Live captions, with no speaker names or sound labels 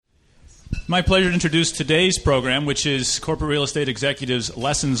My pleasure to introduce today's program, which is Corporate Real Estate Executives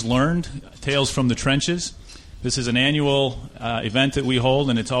Lessons Learned, Tales from the Trenches. This is an annual event that we hold,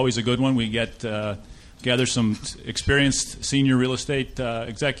 and it's always a good one. We get gather some experienced senior real estate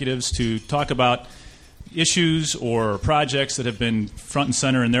executives to talk about issues or projects that have been front and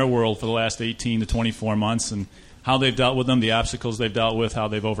center in their world for the last 18 to 24 months, and how they've dealt with them, the obstacles they've dealt with, how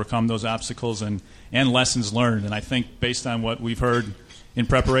they've overcome those obstacles, and lessons learned. And I think based on what we've heard in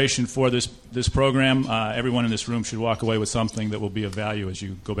preparation for this program, everyone in this room should walk away with something that will be of value as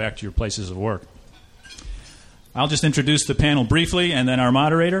you go back to your places of work. I'll just introduce the panel briefly, and then our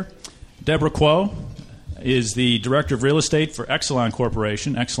moderator, Deborah Kuo, is the Director of Real Estate for Exelon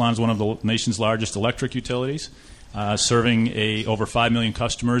Corporation. Exelon is one of the nation's largest electric utilities, serving over 5 million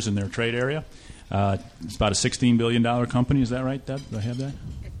customers in their trade area. It's about a $16 billion company. Is that right, Deb? Do I have that?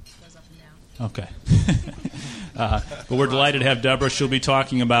 It goes up and down. Okay. But we're delighted to have Deborah. She'll be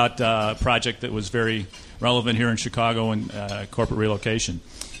talking about a project that was very relevant here in Chicago and corporate relocation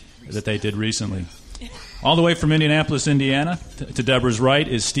that they did recently. All the way from Indianapolis, Indiana, to Deborah's right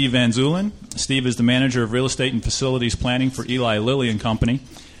is Steve Van Zulen. Steve is the manager of real estate and facilities planning for Eli Lilly and Company.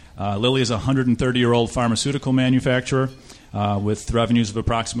 Lilly is a 130-year-old pharmaceutical manufacturer with revenues of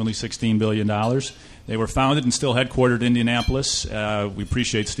approximately $16 billion. They were founded and still headquartered in Indianapolis. We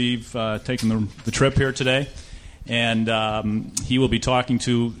appreciate Steve taking the trip here today. And he will be talking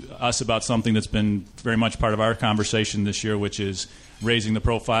to us about something that's been very much part of our conversation this year, which is raising the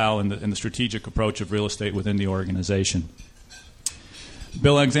profile and the strategic approach of real estate within the organization.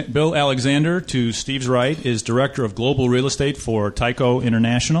 Bill Alexander, to Steve's right, is Director of Global Real Estate for Tyco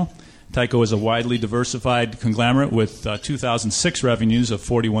International. Tyco is a widely diversified conglomerate with 2006 revenues of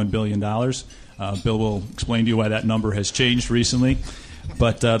 $41 billion. Bill will explain to you why that number has changed recently.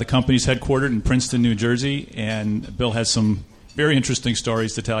 But the company's headquartered in Princeton, New Jersey, and Bill has some very interesting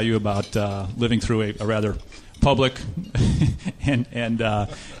stories to tell you about living through a rather public and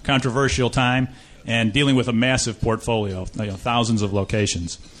controversial time and dealing with a massive portfolio, thousands of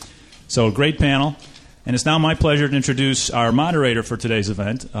locations. So a great panel. And it's now my pleasure to introduce our moderator for today's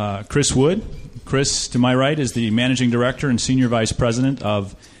event, Chris Wood. Chris, to my right, is the Managing Director and Senior Vice President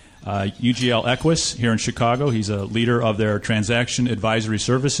of UGL Equus here in Chicago. He's a leader of their Transaction Advisory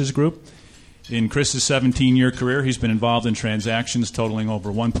Services Group. In Chris's 17-year career, he's been involved in transactions totaling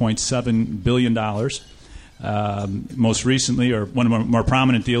over $1.7 billion. Most recently, or one of the more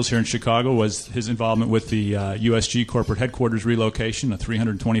prominent deals here in Chicago, was his involvement with the USG corporate headquarters relocation, a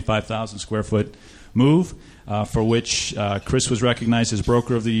 325,000 square foot move, for which Chris was recognized as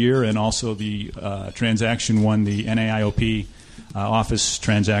Broker of the Year, and also the transaction won the NAIOP Office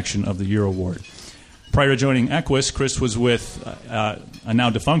Transaction of the Year award. Prior to joining Equus, Chris was with a now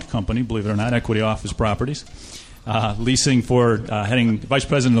defunct company, believe it or not, Equity Office Properties, leasing for heading vice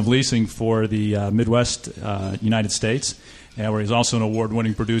president of leasing for the Midwest United States, where he's also an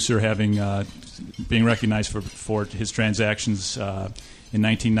award-winning producer, having being recognized for his transactions in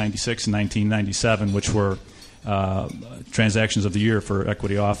 1996 and 1997, which were transactions of the year for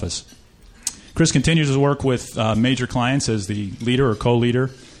Equity Office. Chris continues to work with major clients as the leader or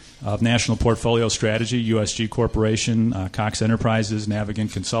co-leader of National Portfolio Strategy, USG Corporation, Cox Enterprises,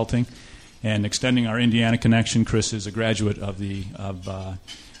 Navigant Consulting, and extending our Indiana connection. Chris is a graduate of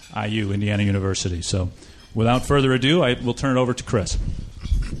IU, Indiana University. So without further ado, I will turn it over to Chris.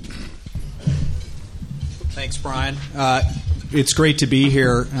 Thanks, Brian. It's great to be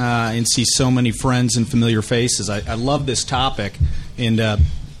here and see so many friends and familiar faces. I love this topic. And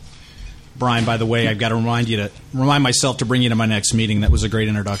Brian, by the way, I've got to remind myself to bring you to my next meeting. That was a great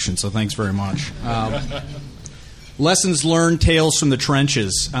introduction, so thanks very much. Lessons learned, tales from the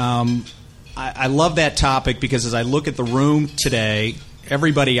trenches. I love that topic because as I look at the room today,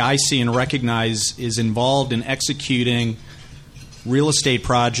 everybody I see and recognize is involved in executing real estate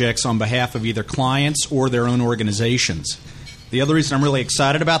projects on behalf of either clients or their own organizations. The other reason I'm really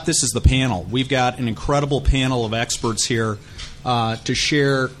excited about this is the panel. We've got an incredible panel of experts here to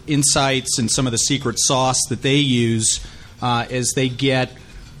share insights and some of the secret sauce that they use as they get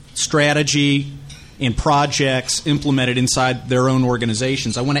strategy and projects implemented inside their own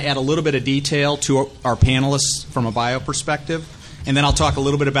organizations. I want to add a little bit of detail to our panelists from a bio perspective, and then I'll talk a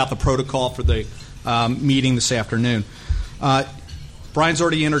little bit about the protocol for the meeting this afternoon. Brian's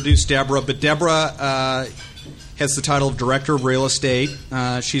already introduced Deborah, but Deborah has the title of Director of Real Estate.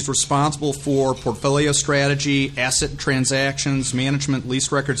 She's responsible for portfolio strategy, asset transactions, management,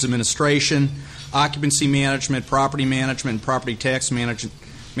 lease records administration, occupancy management, property management, and property tax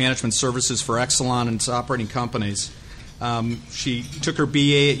management services for Exelon and its operating companies. She took her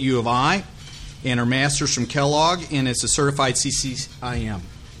BA at U of I and her master's from Kellogg and is a certified CCIM.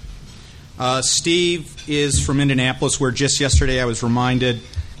 Steve is from Indianapolis, where just yesterday I was reminded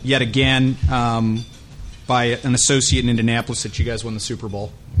yet again by an associate in Indianapolis that you guys won the Super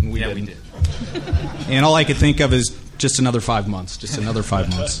Bowl. And we did. And all I could think of is just another 5 months.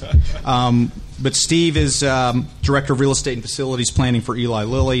 But Steve is Director of Real Estate and Facilities Planning for Eli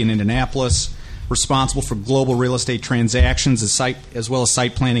Lilly in Indianapolis, responsible for global real estate transactions as well as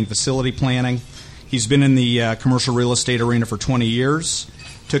site planning, facility planning. He's been in the commercial real estate arena for 20 years.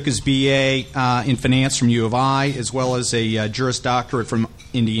 Took his BA in finance from U of I, as well as a Juris Doctorate from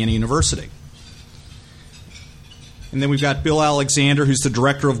Indiana University. And then we've got Bill Alexander, who's the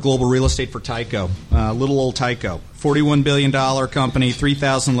Director of Global Real Estate for Tyco, little old Tyco. $41 billion company,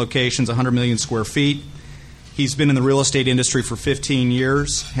 3,000 locations, 100 million square feet. He's been in the real estate industry for 15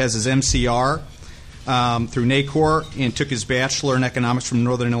 years, has his MCR through NACOR, and took his bachelor in economics from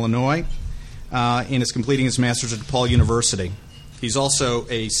Northern Illinois, and is completing his master's at DePaul University. He's also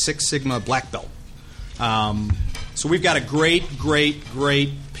a Six Sigma black belt. So we've got a great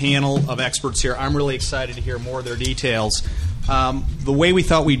panel of experts here. I'm really excited to hear more of their details. The way we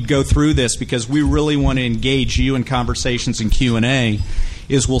thought we'd go through this, because we really want to engage you in conversations and Q&A,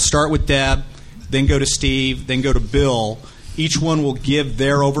 is we'll start with Deb, then go to Steve, then go to Bill. Each one will give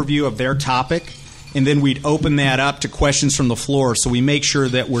their overview of their topic, and then we'd open that up to questions from the floor, so we make sure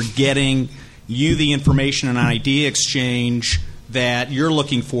that we're getting you the information and idea exchange that you're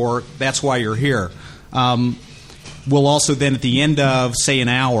looking for. That's why you're here. We'll also then, at the end of, say, an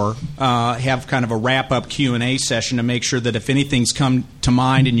hour, have kind of a wrap-up Q&A session to make sure that if anything's come to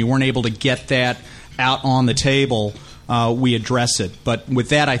mind and you weren't able to get that out on the table, we address it. But with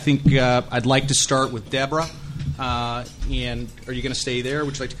that, I think I'd like to start with Deborah. And are you going to stay there?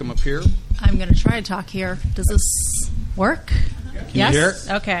 Would you like to come up here? I'm going to try to talk here. Does this work? Can yes? you hear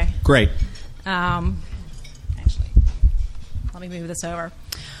it? Okay. Great. Actually, let me move this over.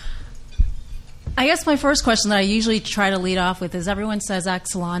 I guess my first question that I usually try to lead off with is everyone says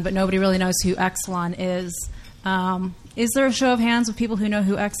Exelon, but nobody really knows who Exelon is. Is there a show of hands of people who know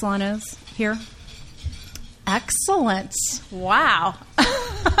who Exelon is here? Excellent. Wow.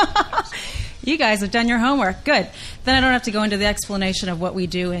 You guys have done your homework. Good. Then I don't have to go into the explanation of what we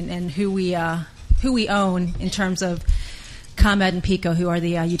do and who we own in terms of ComEd and PECO, who are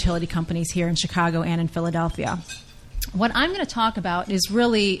the utility companies here in Chicago and in Philadelphia. What I'm going to talk about is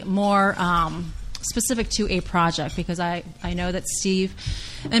really more specific to a project, because I know that Steve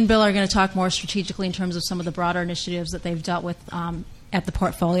and Bill are going to talk more strategically in terms of some of the broader initiatives that they've dealt with at the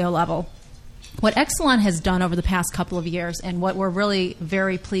portfolio level. What Exelon has done over the past couple of years, and what we're really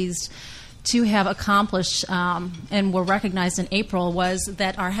very pleased to have accomplished and were recognized in April, was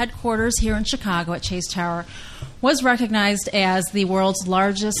that our headquarters here in Chicago at Chase Tower was recognized as the world's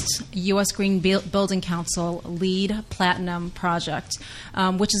largest U.S. Green Building Council LEED Platinum project,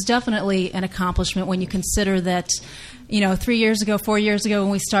 which is definitely an accomplishment when you consider that, 4 years ago, when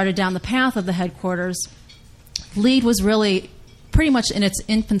we started down the path of the headquarters, LEED was really pretty much in its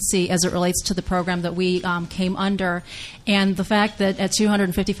infancy as it relates to the program that we came under. And the fact that at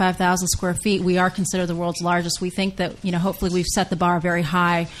 255,000 square feet, we are considered the world's largest, we think that, hopefully we've set the bar very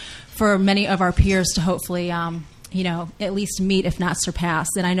high for many of our peers to hopefully, at least meet, if not surpass.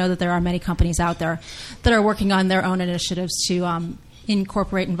 And I know that there are many companies out there that are working on their own initiatives to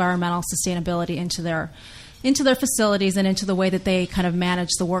incorporate environmental sustainability into their facilities and into the way that they kind of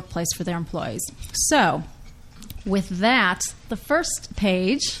manage the workplace for their employees. So, with that, the first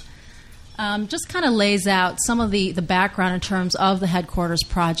page just kind of lays out some of the background in terms of the headquarters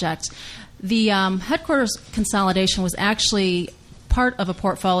project. The headquarters consolidation was actually part of a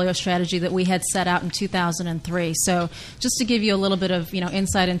portfolio strategy that we had set out in 2003. So just to give you a little bit of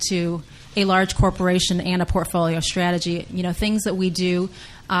insight into a large corporation and a portfolio strategy, things that we do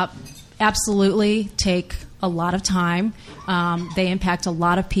absolutely take a lot of time. They impact a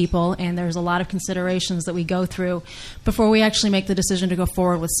lot of people, and there's a lot of considerations that we go through before we actually make the decision to go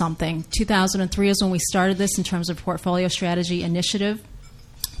forward with something. 2003 is when we started this in terms of portfolio strategy initiative.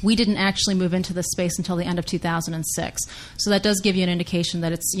 We didn't actually move into this space until the end of 2006. So that does give you an indication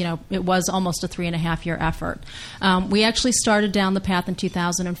that it's, it was almost a 3.5-year effort. We actually started down the path in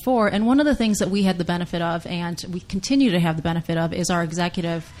 2004, and one of the things that we had the benefit of, and we continue to have the benefit of, is our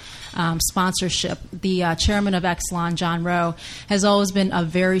executive sponsorship. The chairman of Exelon, John Rowe, has always been a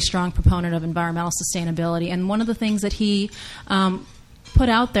very strong proponent of environmental sustainability, and one of the things that he put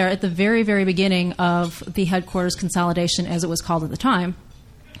out there at the very, very beginning of the headquarters consolidation, as it was called at the time,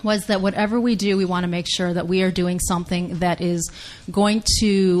 was that whatever we do, we want to make sure that we are doing something that is going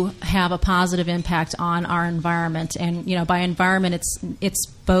to have a positive impact on our environment. And by environment, it's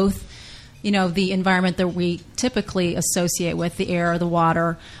both the environment that we typically associate with the air, the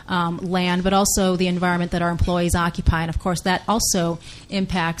water, land, but also the environment that our employees occupy. And, of course, that also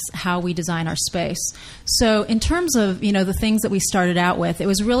impacts how we design our space. So in terms of, the things that we started out with, it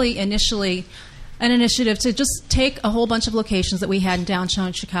was really initially an initiative to just take a whole bunch of locations that we had in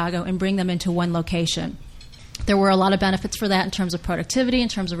downtown Chicago and bring them into one location. There were a lot of benefits for that in terms of productivity, in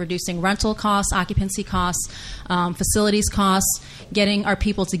terms of reducing rental costs, occupancy costs, facilities costs, getting our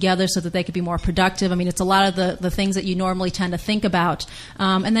people together so that they could be more productive. I mean, it's a lot of the things that you normally tend to think about.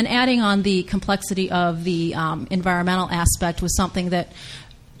 And then adding on the complexity of the environmental aspect was something that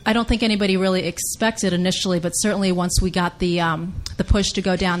I don't think anybody really expected initially, but certainly once we got the push to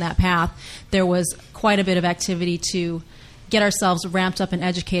go down that path, there was quite a bit of activity to get ourselves ramped up and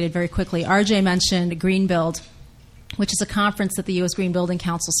educated very quickly. RJ mentioned Green Build, which is a conference that the U.S. Green Building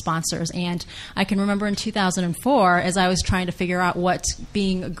Council sponsors. And I can remember in 2004, as I was trying to figure out what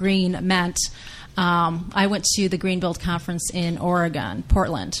being green meant, I went to the Green Build conference in Oregon,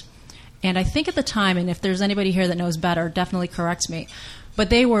 Portland. And I think at the time, and if there's anybody here that knows better, definitely correct me, but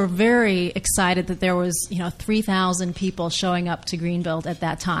they were very excited that there was 3,000 people showing up to Green Build at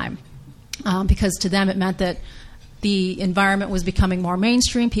that time, because to them it meant that the environment was becoming more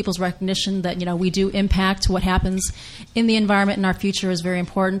mainstream. People's recognition that, we do impact what happens in the environment in our future is very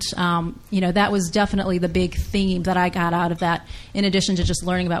important. That was definitely the big theme that I got out of that, in addition to just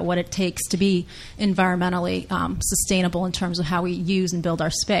learning about what it takes to be environmentally sustainable in terms of how we use and build our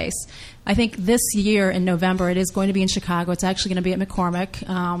space. I think this year in November, it is going to be in Chicago. It's actually going to be at McCormick.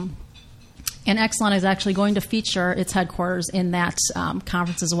 And Exelon is actually going to feature its headquarters in that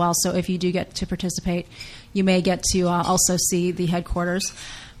conference as well. So if you do get to participate, you may get to also see the headquarters.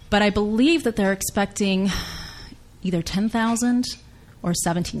 But I believe that they're expecting either 10,000 or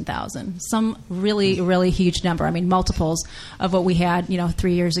 17,000, some really, really huge number. I mean, multiples of what we had,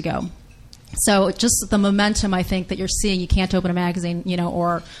 3 years ago. So just the momentum, I think, that you're seeing, you can't open a magazine,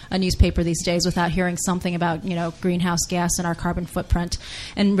 or a newspaper these days without hearing something about, greenhouse gas and our carbon footprint.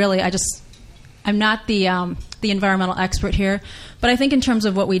 And really, I'm not the environmental expert here, but I think in terms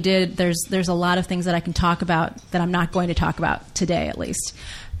of what we did, there's a lot of things that I can talk about that I'm not going to talk about today, at least.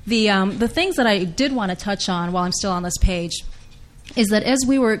 The things that I did want to touch on while I'm still on this page is that as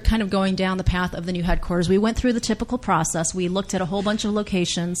we were kind of going down the path of the new headquarters, we went through the typical process. We looked at a whole bunch of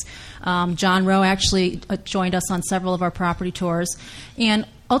locations. John Rowe actually joined us on several of our property tours, and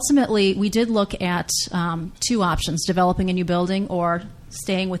ultimately we did look at two options: developing a new building or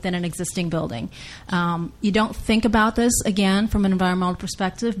staying within an existing building. You don't think about this, again, from an environmental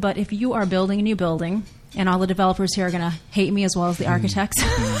perspective, but if you are building a new building, and all the developers here are going to hate me as well as the architects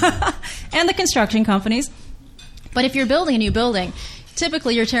and the construction companies, but if you're building a new building,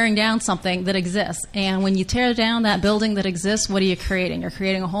 typically you're tearing down something that exists. And when you tear down that building that exists, what are you creating? You're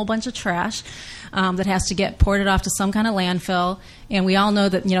creating a whole bunch of trash that has to get ported off to some kind of landfill. And we all know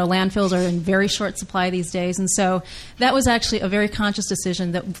that, landfills are in very short supply these days. And so that was actually a very conscious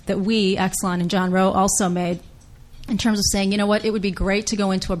decision that we, Exelon and John Rowe, also made in terms of saying, it would be great to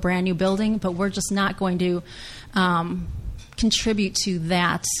go into a brand new building, but we're just not going to contribute to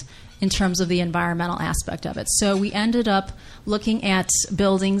that in terms of the environmental aspect of it. So we ended up looking at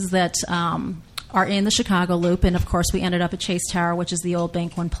buildings that are in the Chicago Loop, and of course we ended up at Chase Tower, which is the old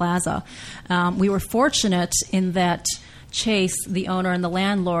Bank One Plaza. We were fortunate in that Chase, the owner and the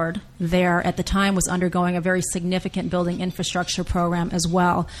landlord there at the time, was undergoing a very significant building infrastructure program as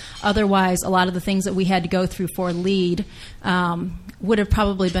well. Otherwise, a lot of the things that we had to go through for LEED would have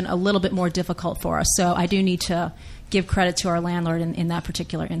probably been a little bit more difficult for us. So I do need to give credit to our landlord in that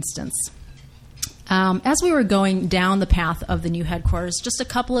particular instance. As we were going down the path of the new headquarters, just a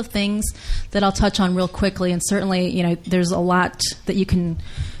couple of things that I'll touch on real quickly, and certainly, there's a lot that you can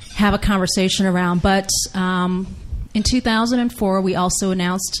have a conversation around. But in 2004, we also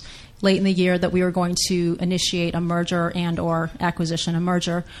announced late in the year that we were going to initiate a merger and or acquisition, a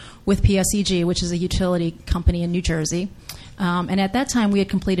merger with PSEG, which is a utility company in New Jersey. And at that time, we had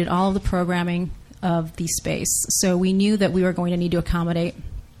completed all of the programming of the space. So we knew that we were going to need to accommodate,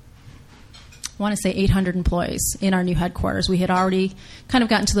 I want to say 800 employees in our new headquarters. We had already kind of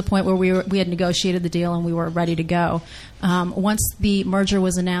gotten to the point where we had negotiated the deal and we were ready to go. Once the merger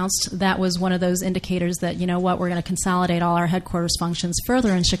was announced, that was one of those indicators that, we're going to consolidate all our headquarters functions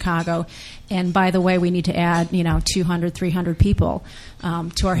further in Chicago. And by the way, we need to add, 200, 300 people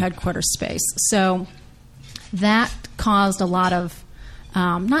to our headquarters space. So that caused a lot of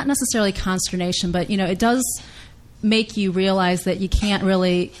not necessarily consternation, but, it does make you realize that you can't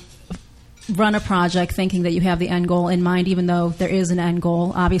really run a project thinking that you have the end goal in mind, even though there is an end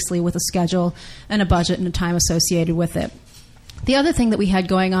goal, obviously, with a schedule and a budget and a time associated with it. The other thing that we had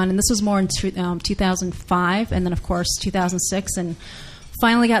going on, and this was more in 2005 and then, of course, 2006, and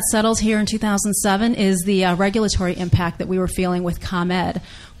finally got settled here in 2007, is the regulatory impact that we were feeling with ComEd,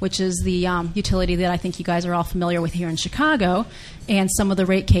 which is the utility that I think you guys are all familiar with here in Chicago, and some of the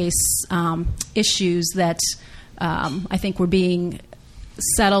rate case issues that I think were being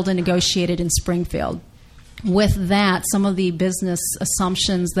settled and negotiated in Springfield. With that, some of the business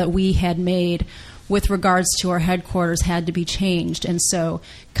assumptions that we had made with regards to our headquarters had to be changed, and so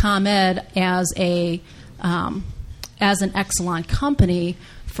ComEd, as an Exelon company,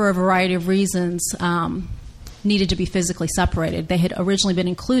 for a variety of reasons, needed to be physically separated. They had originally been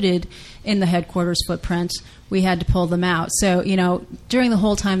included in the headquarters footprint. We had to pull them out. So, during the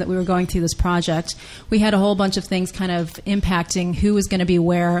whole time that we were going through this project, we had a whole bunch of things kind of impacting who was going to be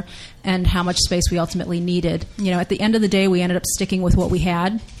where and how much space we ultimately needed. At the end of the day, we ended up sticking with what we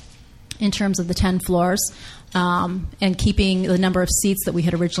had in terms of the 10 floors, and keeping the number of seats that we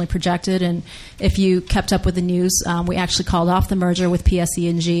had originally projected. And if you kept up with the news, we actually called off the merger with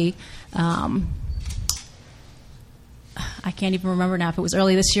PSE&G. I can't even remember now if it was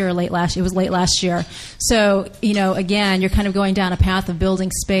early this year or late last year. It was late last year. So, again, you're kind of going down a path of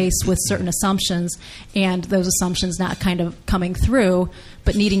building space with certain assumptions, and those assumptions not kind of coming through,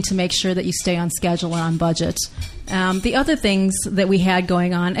 but needing to make sure that you stay on schedule and on budget. The other things that we had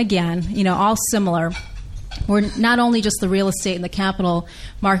going on, again, all similar, were not only just the real estate and the capital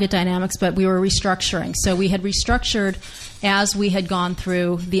market dynamics, but we were restructuring. So we had restructured as we had gone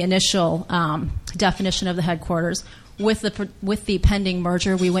through the initial definition of the headquarters. With the pending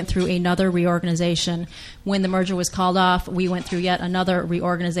merger, we went through another reorganization. When the merger was called off, we went through yet another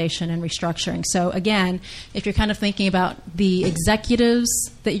reorganization and restructuring. So again, if you're kind of thinking about the executives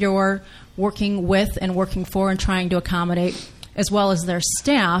that you're working with and working for and trying to accommodate, as well as their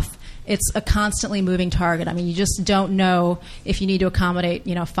staff, it's a constantly moving target. I mean, you just don't know if you need to accommodate,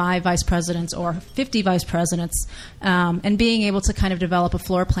 5 vice presidents or 50 vice presidents. And being able to kind of develop a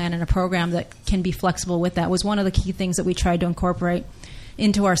floor plan and a program that can be flexible with that was one of the key things that we tried to incorporate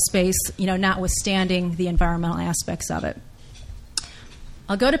into our space, notwithstanding the environmental aspects of it.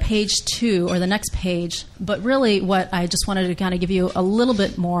 I'll go to page 2, or the next page, but really what I just wanted to kind of give you a little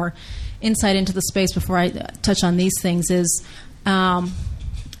bit more insight into the space before I touch on these things is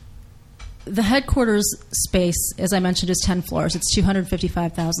the headquarters space, as I mentioned, is 10 floors. It's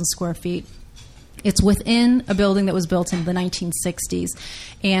 255,000 square feet. It's within a building that was built in the 1960s.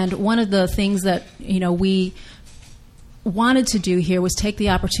 And one of the things that, we wanted to do here was take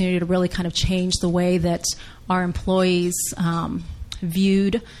the opportunity to really kind of change the way that our employees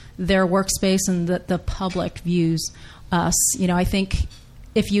viewed their workspace and that the public views us. I think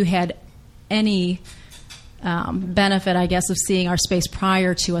if you had any benefit, I guess, of seeing our space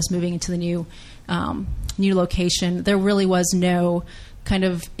prior to us moving into the new location, there really was no kind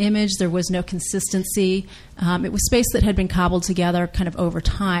of image. There was no consistency. It was space that had been cobbled together kind of over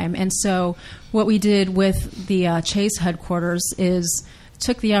time. And so what we did with the Chase headquarters is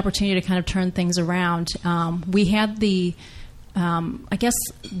took the opportunity to kind of turn things around. We had the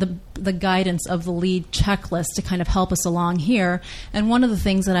guidance of the LEED checklist to kind of help us along here. And one of the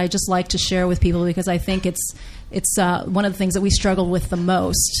things that I just like to share with people, because I think it's one of the things that we struggled with the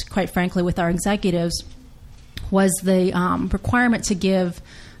most, quite frankly, with our executives, was the requirement to give,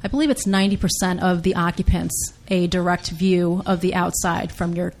 I believe it's 90% of the occupants, a direct view of the outside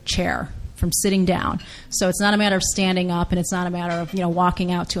from your chair, from sitting down. So it's not a matter of standing up, and it's not a matter of walking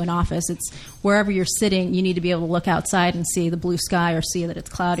out to an office. It's wherever you're sitting, you need to be able to look outside and see the blue sky, or see that it's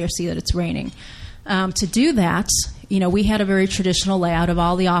cloudy, or see that it's raining. To do that, we had a very traditional layout of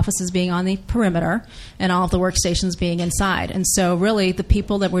all the offices being on the perimeter and all of the workstations being inside. And so really the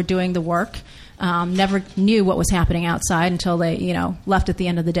people that were doing the work never knew what was happening outside until they left at the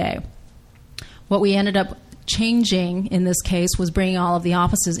end of the day. What we ended up changing in this case was bringing all of the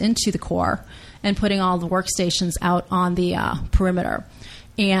offices into the core and putting all the workstations out on the perimeter.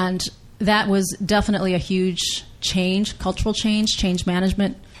 And that was definitely a huge change, cultural change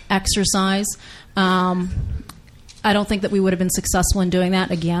management exercise. I don't think that we would have been successful in doing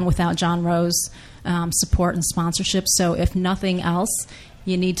that, again, without John Rowe's support and sponsorship. So if nothing else,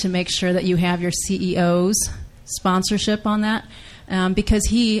 you need to make sure that you have your CEO's sponsorship on that. Because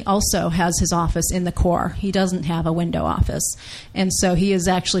he also has his office in the core. He doesn't have a window office. And so he is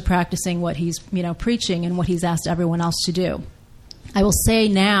actually practicing what he's preaching and what he's asked everyone else to do. I will say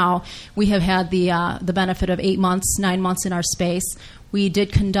now we have had the benefit of 9 months in our space. We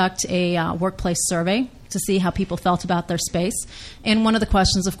did conduct a workplace survey to see how people felt about their space. And one of the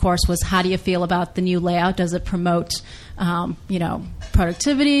questions, of course, was how do you feel about the new layout? Does it promote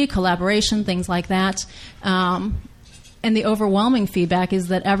productivity, collaboration, things like that? and the overwhelming feedback is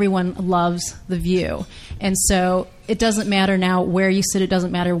that everyone loves the view. And so it doesn't matter now where you sit. It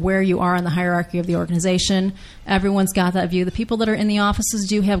doesn't matter where you are in the hierarchy of the organization. Everyone's got that view. The people that are in the offices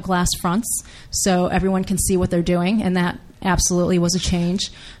do have glass fronts, so everyone can see what they're doing, and that absolutely was a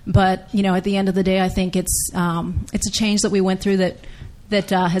change. But, at the end of the day, I think it's a change that we went through that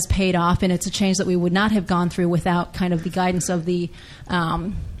has paid off, and it's a change that we would not have gone through without kind of the guidance of the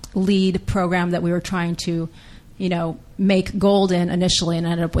LEED program that we were trying to make gold in initially and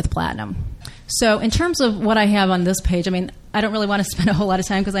ended up with platinum. So in terms of what I have on this page, I don't really want to spend a whole lot of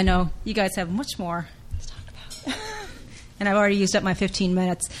time because I know you guys have much more to talk about. And I've already used up my 15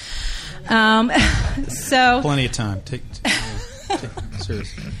 minutes. So plenty of time. Take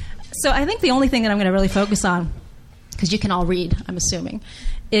seriously. So I think the only thing that I'm going to really focus on, because you can all read, I'm assuming,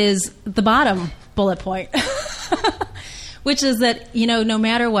 is the bottom bullet point, which is that, no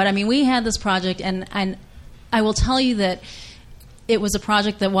matter what, we had this project, and I will tell you that it was a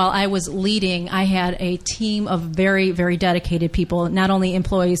project that while I was leading, I had a team of very, very dedicated people, not only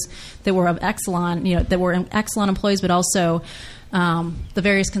employees that were of Exelon, that were Exelon employees, but also the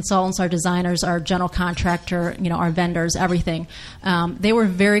various consultants, our designers, our general contractor, our vendors, everything. They were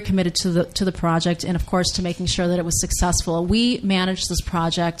very committed to the project, and of course to making sure that it was successful. We managed this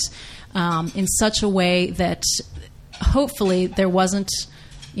project in such a way that hopefully there wasn't,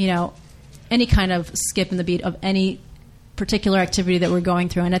 any kind of skip in the beat of any particular activity that we're going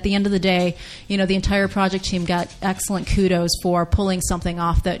through. And at the end of the day, the entire project team got excellent kudos for pulling something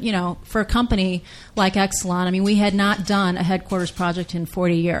off that, for a company like Exelon, we had not done a headquarters project in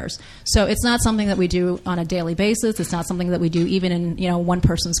 40 years. So it's not something that we do on a daily basis. It's not something that we do even in, one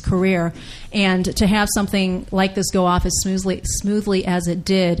person's career. And to have something like this go off as smoothly as it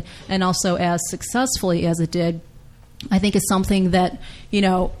did, and also as successfully as it did, I think is something that,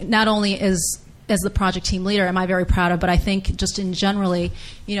 not only as the project team leader am I very proud of, but I think just in generally,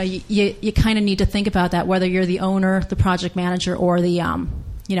 you kind of need to think about that, whether you're the owner, the project manager, or the,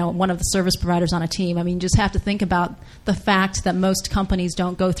 one of the service providers on a team. You just have to think about the fact that most companies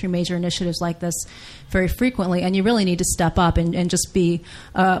don't go through major initiatives like this very frequently, and you really need to step up and just be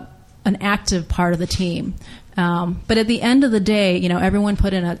an active part of the team. But at the end of the day, everyone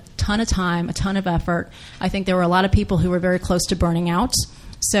put in a ton of time, a ton of effort. I think there were a lot of people who were very close to burning out.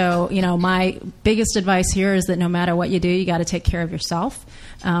 So, my biggest advice here is that no matter what you do, you got to take care of yourself.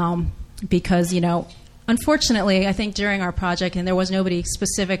 Because, unfortunately, I think during our project, and there was nobody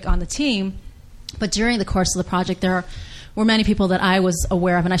specific on the team, but during the course of the project, there were many people that I was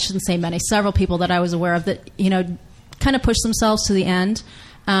aware of, and I shouldn't say many, several people that I was aware of that, kind of pushed themselves to the end.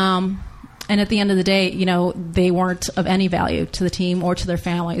 And at the end of the day, they weren't of any value to the team or to their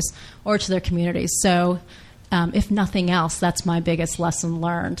families or to their communities. So if nothing else, that's my biggest lesson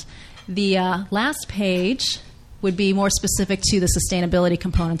learned. The last page would be more specific to the sustainability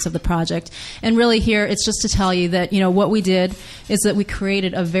components of the project. And really here, it's just to tell you that, what we did is that we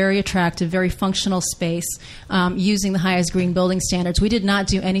created a very attractive, very functional space using the highest green building standards. We did not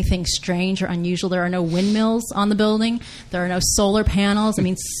do anything strange or unusual. There are no windmills on the building. There are no solar panels.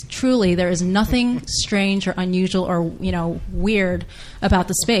 Truly, there is nothing strange or unusual or, weird about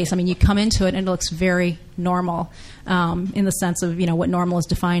the space. You come into it and it looks very normal in the sense of, what normal is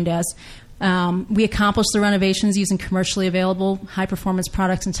defined as. We accomplished the renovations using commercially available high-performance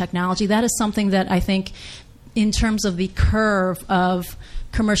products and technology. That is something that I think, in terms of the curve of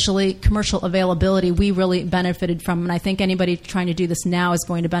commercial availability, we really benefited from. And I think anybody trying to do this now is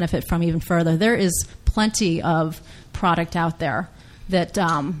going to benefit from even further. There is plenty of product out there that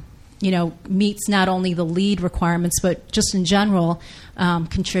meets not only the LEED requirements, but just in general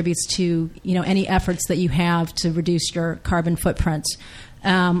contributes to any efforts that you have to reduce your carbon footprint.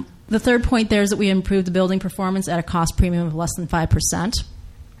 The third point there is that we improved the building performance at a cost premium of less than 5%.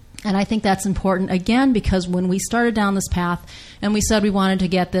 And I think that's important, again, because when we started down this path and we said we wanted to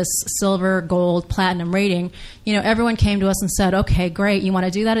get this silver, gold, platinum rating, everyone came to us and said, okay, great, you want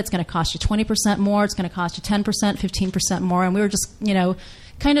to do that? It's going to cost you 20% more. It's going to cost you 10%, 15% more. And we were just,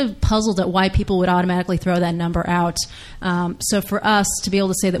 kind of puzzled at why people would automatically throw that number out. So for us to be able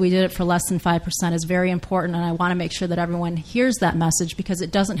to say that we did it for less than 5% is very important, and I want to make sure that everyone hears that message because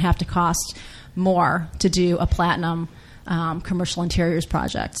it doesn't have to cost more to do a platinum commercial interiors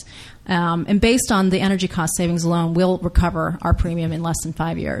project. And based on the energy cost savings alone, we'll recover our premium in less than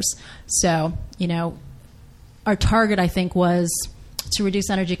 5 years. So, our target, I think, was to reduce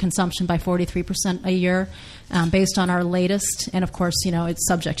energy consumption by 43% a year. Based on our latest, and of course, it's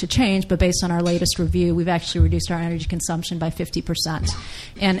subject to change, but based on our latest review, we've actually reduced our energy consumption by 50%.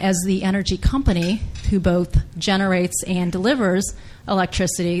 And as the energy company who both generates and delivers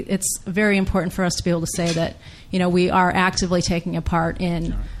electricity, it's very important for us to be able to say that, we are actively taking a part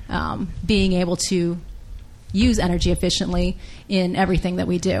in being able to use energy efficiently in everything that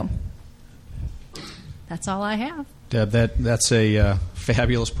we do. That's all I have. Deb, that's a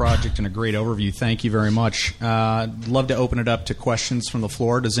fabulous project and a great overview. Thank you very much. I'd love to open it up to questions from the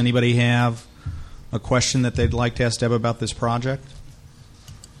floor. Does anybody have a question that they'd like to ask Deb about this project?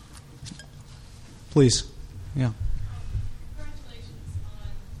 Please. Yeah. Congratulations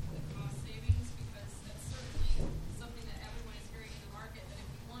on the cost savings, because that's certainly something that everyone is hearing in the market, that if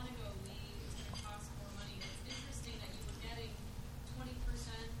you want to go lean, it's going to cost more money. It's interesting that you were getting 20%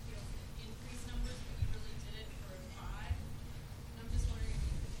 increase numbers, but you really did it for 5. And I'm just wondering if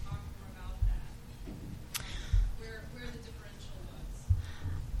you could talk more about that, where the differential was.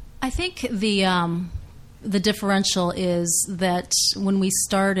 I think the differential is that when we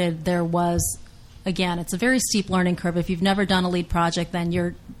started, there was, again, it's a very steep learning curve. If you've never done a LEED project, then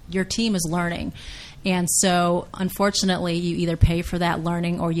your team is learning. And so, unfortunately, you either pay for that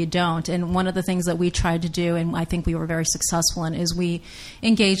learning or you don't. And one of the things that we tried to do, and I think we were very successful in, is we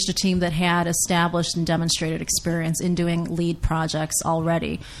engaged a team that had established and demonstrated experience in doing LEED projects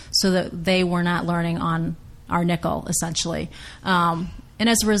already, so that they were not learning on our nickel, essentially. And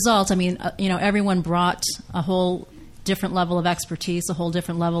as a result, everyone brought a whole different level of expertise, a whole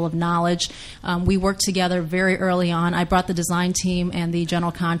different level of knowledge. We worked together very early on. I brought the design team and the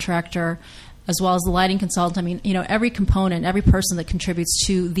general contractor, as well as the lighting consultant. Every component, every person that contributes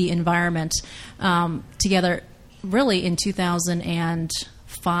to the environment together really in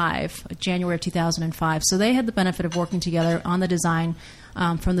 2005, January of 2005. So they had the benefit of working together on the design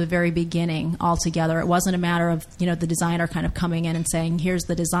from the very beginning all together. It wasn't a matter of, the designer kind of coming in and saying, here's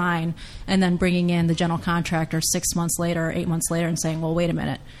the design, and then bringing in the general contractor 6 months later or 8 months later and saying, well, wait a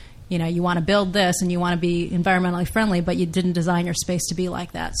minute, you want to build this and you want to be environmentally friendly, but you didn't design your space to be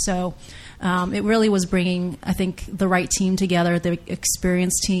like that. So it really was bringing, I think, the right team together, the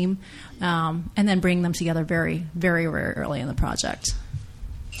experienced team, and then bringing them together very, very, very early in the project.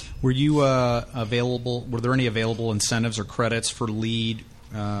 Were you available? Were there any available incentives or credits for LEED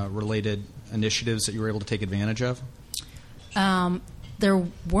related initiatives that you were able to take advantage of? There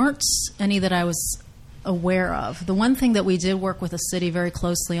weren't any that I was aware of. The one thing that we did work with the city very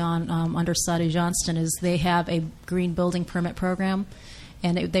closely on under Sadi Johnston is they have a green building permit program,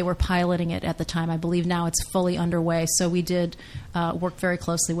 and they were piloting it at the time. I believe now it's fully underway. So we did work very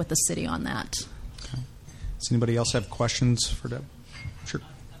closely with the city on that. Okay. Does anybody else have questions for Deb? Sure.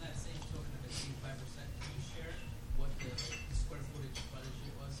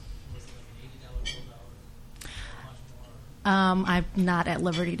 I'm not at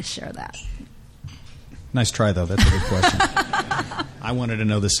liberty to share that. Nice try, though. That's a good question. I wanted to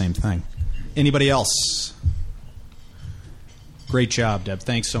know the same thing. Anybody else? Great job, Deb.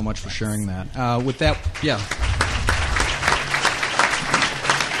 Thanks so much for sharing that. With that,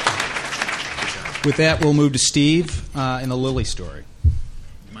 With that, we'll move to Steve and the Lilly story. You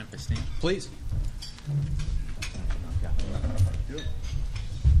mind if I stand? Please.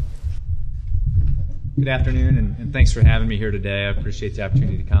 Good afternoon, and thanks for having me here today. I appreciate the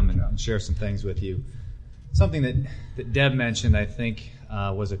opportunity to come and share some things with you. Something that Deb mentioned, I think,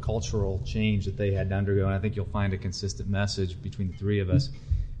 was a cultural change that they had to undergo, and I think you'll find a consistent message between the three of us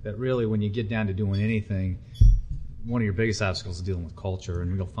that really, when you get down to doing anything, one of your biggest obstacles is dealing with culture,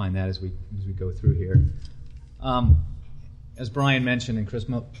 and you'll find that as we go through here. As Brian mentioned and Chris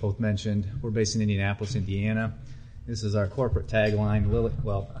both mentioned, we're based in Indianapolis, Indiana. This is our corporate tagline. Lilly,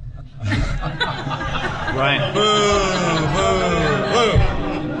 well, Brian.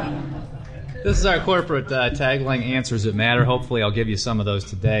 This is our corporate tagline, answers that matter. Hopefully I'll give you some of those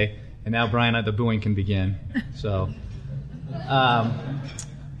today. And now, Brian, the booing can begin. So, I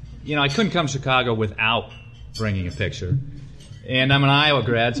couldn't come to Chicago without bringing a picture. And I'm an Iowa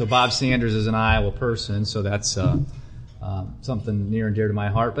grad, so Bob Sanders is an Iowa person, so that's something near and dear to my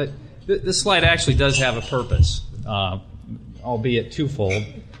heart. But this slide actually does have a purpose, albeit twofold.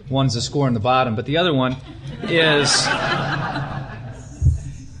 One's the score in the bottom, but the other one is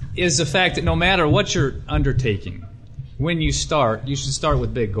the fact that no matter what you're undertaking, when you start, you should start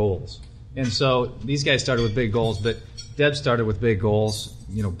with big goals. And so these guys started with big goals, but Deb started with big goals.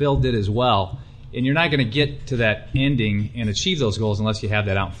 Bill did as well. And you're not going to get to that ending and achieve those goals unless you have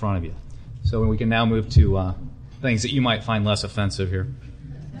that out in front of you. So we can now move to things that you might find less offensive here.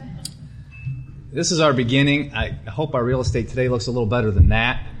 this is our beginning. I hope our real estate today looks a little better than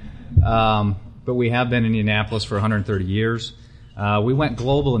that. But we have been in Indianapolis for 130 years. We went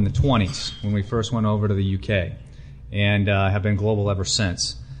global in the 20s when we first went over to the UK, and have been global ever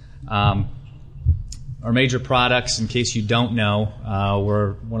since. Our major products, in case you don't know,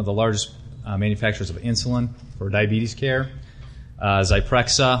 we're one of the largest manufacturers of insulin for diabetes care,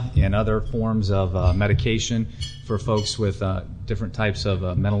 Zyprexa, and other forms of medication for folks with different types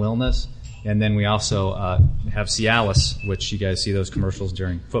of mental illness. And then we also have Cialis, which you guys see those commercials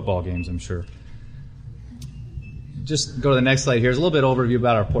during football games, I'm sure. Just go to the next slide here. Here's a little bit overview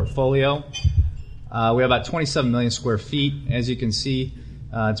about our portfolio. We have about 27 million square feet. As you can see,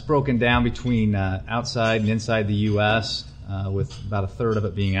 it's broken down between outside and inside the U.S., with about a third of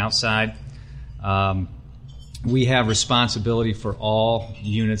it being outside. We have responsibility for all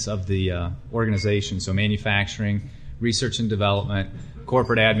units of the organization, so manufacturing, research and development,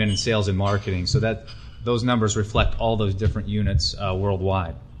 corporate admin, and sales and marketing. So that those numbers reflect all those different units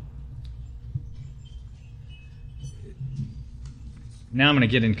worldwide. Now I'm going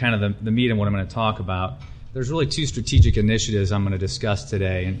to get in kind of the meat of what I'm going to talk about. There's really two strategic initiatives I'm going to discuss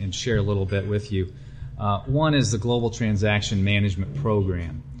today and share a little bit with you. One is the Global Transaction Management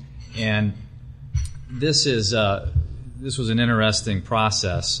Program. And this was an interesting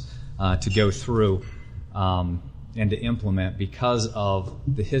process to go through and to implement because of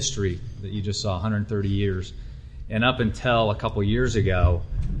the history that you just saw, 130 years. And up until a couple years ago,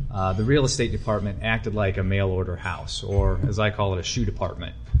 the real estate department acted like a mail order house, or as I call it, a shoe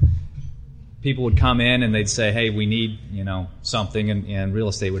department. People would come in and they'd say, hey, we need something, and real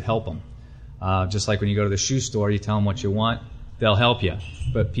estate would help them. Just like when you go to the shoe store, you tell them what you want, they'll help you.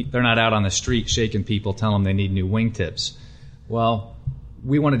 But they're not out on the street shaking people, telling them they need new wingtips. Well,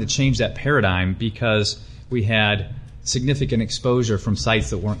 we wanted to change that paradigm because we had significant exposure from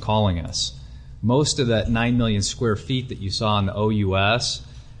sites that weren't calling us. Most of that 9 million square feet that you saw in the OUS,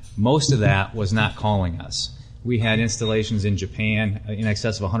 most of that was not calling us. We had installations in Japan in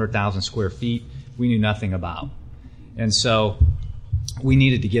excess of 100,000 square feet we knew nothing about. And so we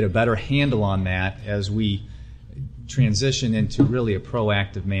needed to get a better handle on that as we transition into really a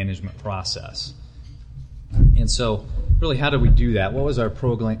proactive management process. And so really, how did we do that? What was our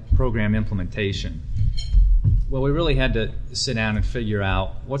program implementation? Well, we really had to sit down and figure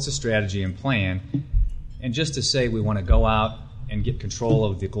out what's the strategy and plan. And just to say we want to go out and get control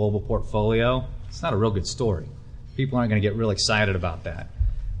of the global portfolio, it's not a real good story. People aren't going to get real excited about that.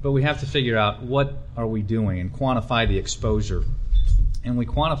 But we have to figure out what are we doing and quantify the exposure. And we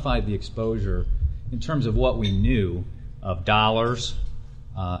quantified the exposure in terms of what we knew of dollars,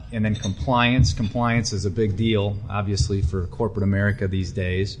 and then compliance. Compliance is a big deal, obviously, for corporate America these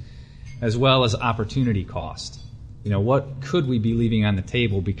days, as well as opportunity cost. What could we be leaving on the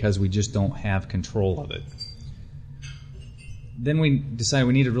table because we just don't have control of it? Then we decided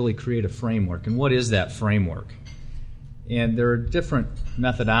we need to really create a framework. And what is that framework? And there are different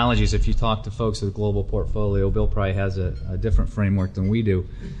methodologies. If you talk to folks with Global Portfolio, Bill probably has a different framework than we do.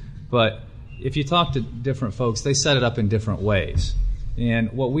 But if you talk to different folks, they set it up in different ways.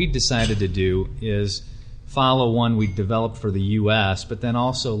 And what we decided to do is follow one we developed for the U.S., but then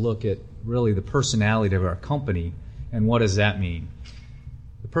also look at really the personality of our company and what does that mean.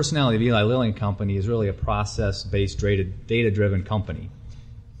 The personality of Eli Lilly and Company is really a process-based, data-driven company.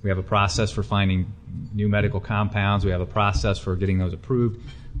 We have a process for finding new medical compounds. We have a process for getting those approved,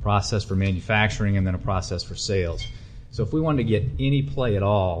 a process for manufacturing, and then a process for sales. So if we wanted to get any play at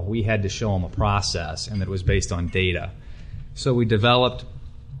all, we had to show them a process and that it was based on data. So we developed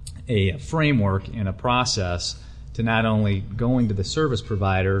a framework and a process to not only going to the service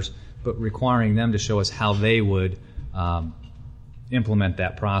providers, but requiring them to show us how they would implement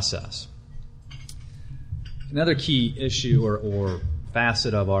that process. Another key issue or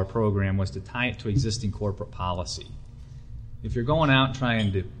facet of our program was to tie it to existing corporate policy. If you're going out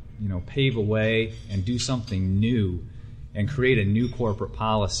trying to pave a way and do something new and create a new corporate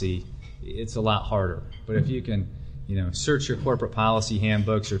policy, it's a lot harder. But if you can search your corporate policy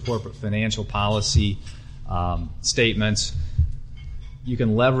handbooks, your corporate financial policy statements, you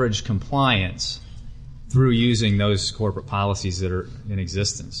can leverage compliance through using those corporate policies that are in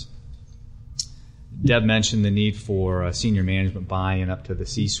existence. Deb mentioned the need for senior management buy-in up to the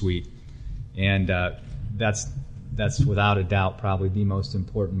C-suite, and that's without a doubt probably the most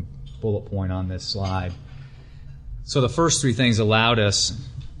important bullet point on this slide. So the first three things allowed us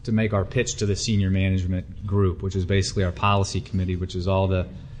to make our pitch to the senior management group, which is basically our policy committee, which is all the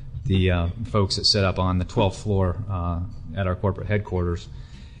folks that sit up on the 12th floor at our corporate headquarters.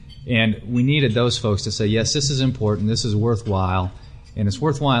 And we needed those folks to say, yes, this is important, this is worthwhile, And it's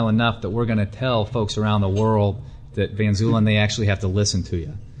worthwhile enough that we're going to tell folks around the world that Van Zulen, they actually have to listen to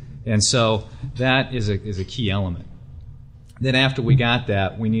you. And so that is a key element. Then after we got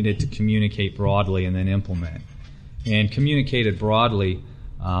that, we needed to communicate broadly and then implement. And communicated broadly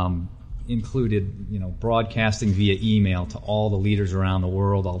included, broadcasting via email to all the leaders around the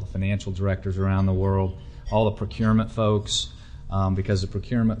world, all the financial directors around the world, all the procurement folks, because the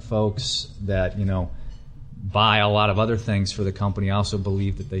procurement folks that, buy a lot of other things for the company also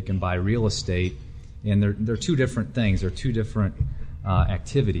believe that they can buy real estate. And they're two different things. They're two different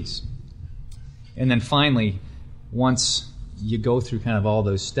activities. And then finally, once you go through kind of all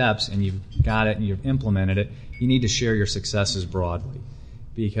those steps and you've got it and you've implemented it, you need to share your successes broadly.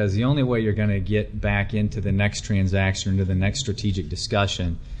 Because the only way you're going to get back into the next transaction, into the next strategic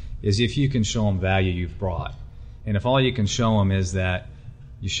discussion, is if you can show them value you've brought. And if all you can show them is that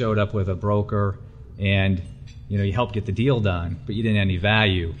you showed up with a broker and you helped get the deal done, but you didn't have any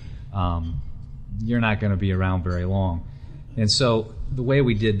value, you're not going to be around very long. And so the way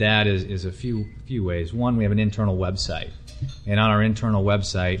we did that is a few ways. One, we have an internal website. And on our internal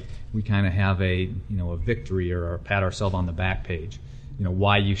website, we kind of have a victory or a pat ourselves on the back page,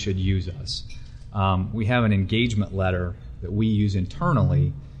 why you should use us. We have an engagement letter that we use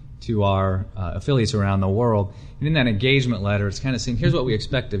internally to our affiliates around the world. And in that engagement letter, it's kind of saying, here's what we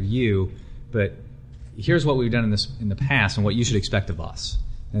expect of you, but here's what we've done in the past and what you should expect of us.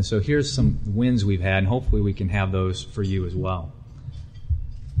 And so here's some wins we've had, and hopefully we can have those for you as well.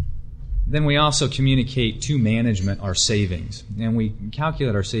 Then we also communicate to management our savings, and we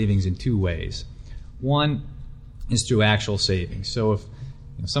calculate our savings in two ways. One is through actual savings. So if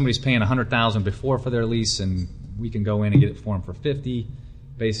somebody's paying $100,000 before for their lease, and we can go in and get it for them for $50,000,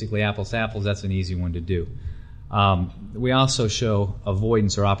 basically apples to apples, that's an easy one to do. We also show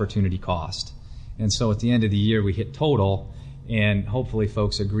avoidance or opportunity cost. And so at the end of the year, we hit total, and hopefully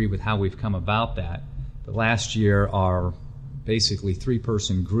folks agree with how we've come about that. But last year, our basically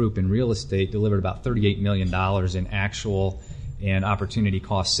three-person group in real estate delivered about $38 million in actual and opportunity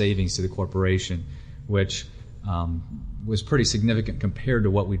cost savings to the corporation, which was pretty significant compared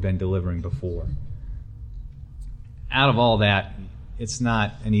to what we'd been delivering before. Out of all that, it's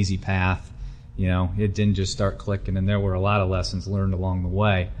not an easy path. It didn't just start clicking, and there were a lot of lessons learned along the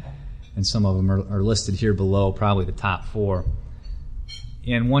way. And some of them are listed here below, probably the top 4.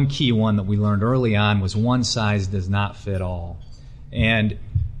 And one key one that we learned early on was one size does not fit all. And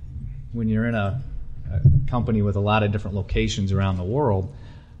when you're in a company with a lot of different locations around the world,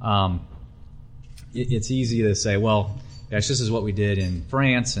 it's easy to say, well, gosh, this is what we did in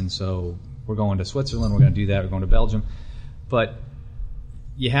France, and so we're going to Switzerland, we're going to do that, we're going to Belgium. But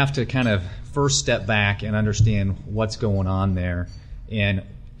you have to kind of first step back and understand what's going on there, and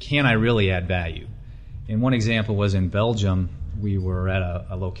can I really add value? And one example was in Belgium. We were at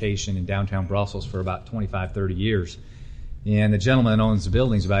a location in downtown Brussels for about 25, 30 years. And the gentleman that owns the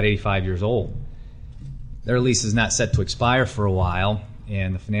building is about 85 years old. Their lease is not set to expire for a while,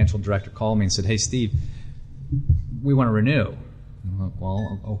 and the financial director called me and said, hey, Steve, we want to renew. I'm like,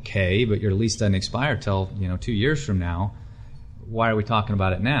 well, okay, but your lease doesn't expire till 2 years from now. Why are we talking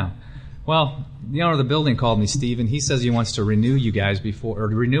about it now? Well, the owner of the building called me, Steve, and he says he wants to renew you guys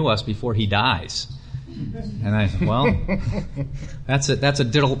renew us before he dies. And I said, well, that's a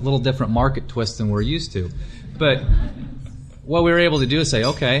little different market twist than we're used to. But what we were able to do is say,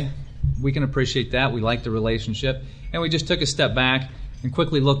 okay, we can appreciate that. We like the relationship. And we just took a step back and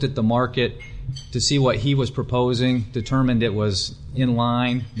quickly looked at the market to see what he was proposing, determined it was in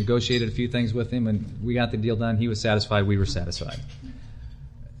line, negotiated a few things with him, and we got the deal done. He was satisfied. We were satisfied.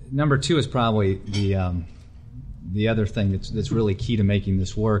 Number 2 is probably the other thing that's really key to making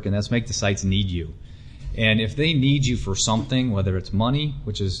this work, and that's make the sites need you. And if they need you for something, whether it's money,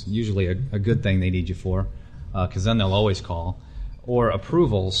 which is usually a good thing they need you for, because then they'll always call, or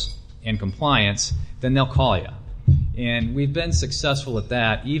approvals and compliance, then they'll call you. And we've been successful at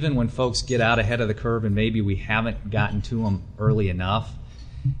that, even when folks get out ahead of the curve and maybe we haven't gotten to them early enough.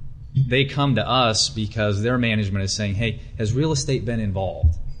 They come to us because their management is saying, hey, has real estate been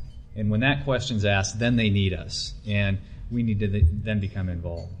involved? And when that question's asked, then they need us, and we need to then become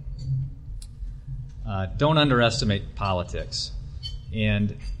involved. Don't underestimate politics.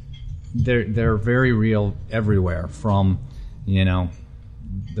 And they're very real everywhere, from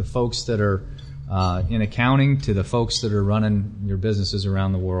the folks that are in accounting to the folks that are running your businesses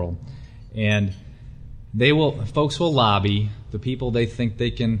around the world. And folks will lobby the people they think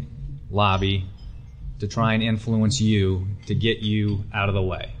they can lobby to try and influence you to get you out of the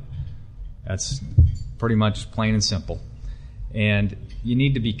way. That's pretty much plain and simple. And you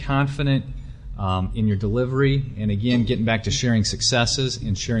need to be confident in your delivery, and again, getting back to sharing successes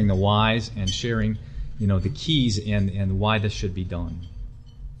and sharing the whys and sharing, the keys and why this should be done.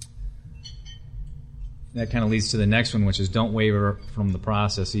 That kind of leads to the next one, which is don't waver from the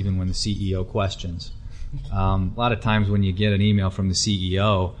process even when the CEO questions. A lot of times when you get an email from the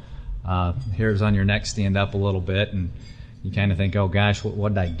CEO, hairs on your neck stand up a little bit, and you kind of think, oh gosh, what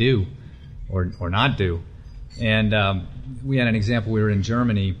did I do or not do? And we had an example. We were in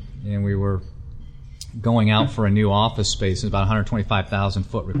Germany, and we were going out for a new office space. It's about a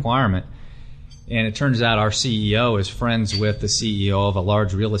 125,000-foot requirement. And it turns out our CEO is friends with the CEO of a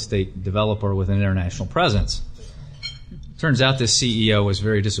large real estate developer with an international presence. Turns out this CEO was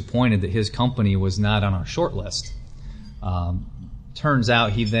very disappointed that his company was not on our short list. Turns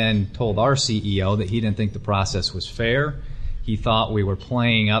out he then told our CEO that he didn't think the process was fair. He thought we were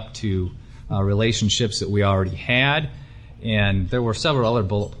playing up to relationships that we already had. And there were several other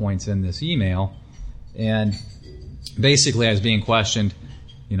bullet points in this email. And basically I was being questioned,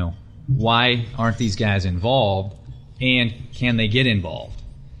 why aren't these guys involved, and can they get involved?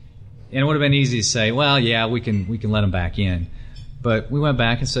 And it would have been easy to say, well, yeah, we can let them back in. But we went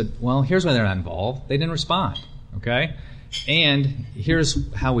back and said, well, here's why they're not involved. They didn't respond, okay? And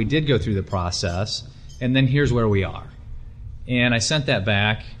here's how we did go through the process, and then here's where we are. And I sent that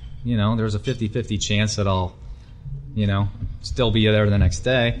back. There was a 50-50 chance that I'll, still be there the next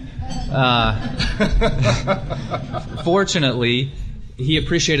day. Fortunately, he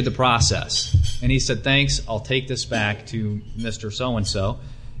appreciated the process, and he said, thanks, I'll take this back to Mr. So-and-so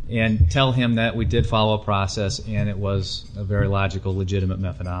and tell him that we did follow a process and it was a very logical, legitimate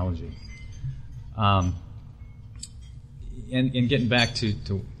methodology. And getting back to,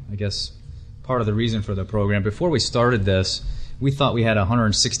 I guess, part of the reason for the program, before we started this, we thought we had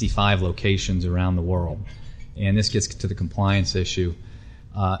 165 locations around the world. And this gets to the compliance issue.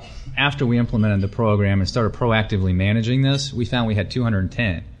 After we implemented the program and started proactively managing this, we found we had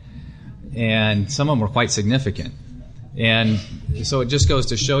 210. And some of them were quite significant. And so it just goes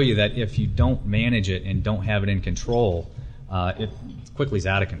to show you that if you don't manage it and don't have it in control, it quickly is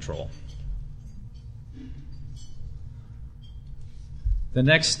out of control. The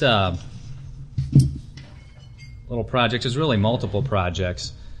next little project is really multiple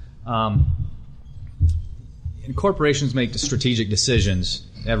projects. And corporations make strategic decisions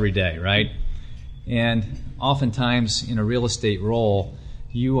every day, right? And oftentimes in a real estate role,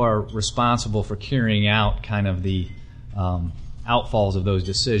 you are responsible for carrying out kind of the outfalls of those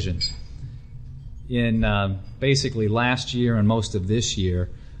decisions. In basically last year and most of this year,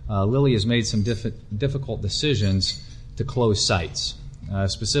 Lilly has made some difficult decisions to close sites,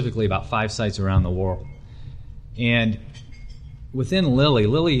 specifically about 5 sites around the world. And within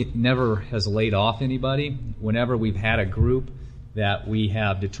Lilly never has laid off anybody. Whenever we've had a group that we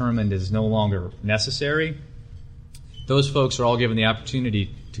have determined is no longer necessary, those folks are all given the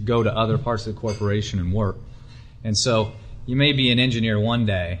opportunity to go to other parts of the corporation and work. And so you may be an engineer one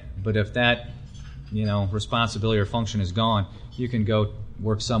day, but if that responsibility or function is gone, you can go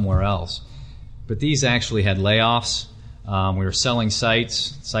work somewhere else. But these actually had layoffs. We were selling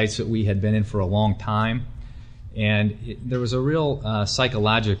sites that we had been in for a long time. And there was a real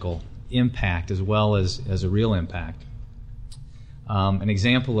psychological impact as well as a real impact. An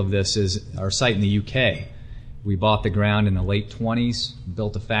example of this is our site in the UK. We bought the ground in the late 20s,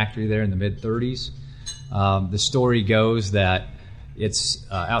 built a factory there in the mid-30s. The story goes that it's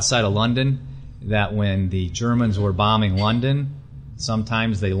outside of London, that when the Germans were bombing London,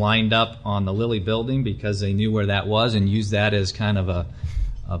 sometimes they lined up on the Lilly building because they knew where that was and used that as kind of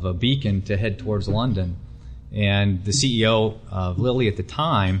a beacon to head towards London. And the CEO of Lilly at the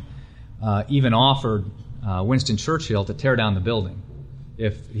time even offered Winston Churchill to tear down the building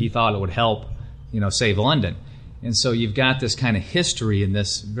if he thought it would help, save London. And so you've got this kind of history and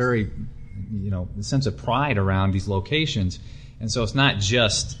this very, sense of pride around these locations. And so it's not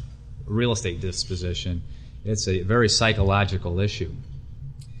just real estate disposition. It's a very psychological issue.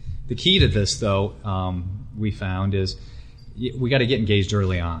 The key to this, though, we found is we got to get engaged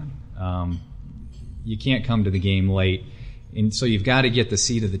early on. You can't come to the game late. And so you've got to get the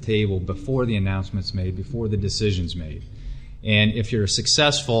seat at the table before the announcement's made, before the decision's made. And if you're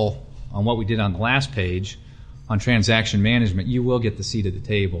successful on what we did on the last page, on transaction management, you will get the seat at the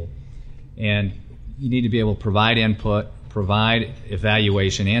table. And you need to be able to provide input, provide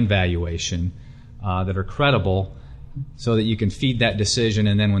evaluation and valuation that are credible so that you can feed that decision,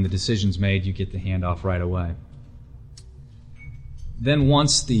 and then when the decision's made, you get the handoff right away. Then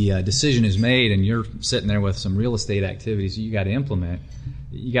once the decision is made and you're sitting there with some real estate activities you got to implement,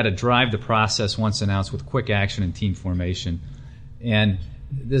 you got to drive the process once announced with quick action and team formation. And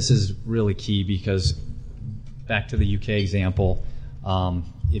this is really key because, back to the UK example,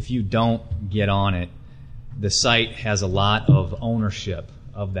 if you don't get on it, the site has a lot of ownership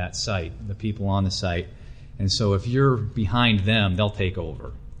of that site, the people on the site. And so if you're behind them, they'll take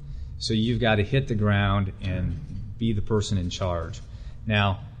over. So you've got to hit the ground and be the person in charge.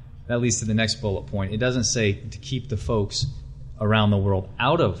 Now, that leads to the next bullet point. It doesn't say to keep the folks around the world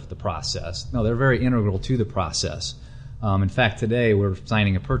out of the process. No, they're very integral to the process. In fact, today we're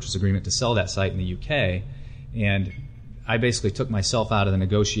signing a purchase agreement to sell that site in the UK, and I basically took myself out of the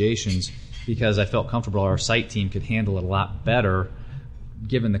negotiations because I felt comfortable our site team could handle it a lot better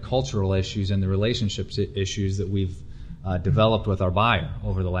given the cultural issues and the relationships issues that we've developed with our buyer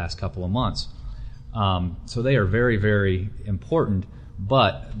over the last couple of months. So they are very, very important,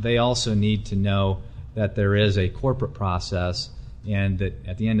 but they also need to know that there is a corporate process and that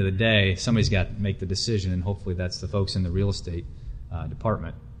at the end of the day, somebody's got to make the decision, and hopefully that's the folks in the real estate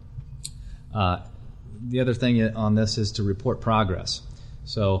department. The other thing on this is to report progress.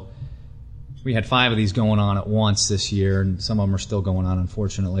 So we had 5 of these going on at once this year, and some of them are still going on,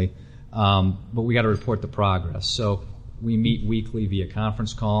 unfortunately. But we got to report the progress. So we meet weekly via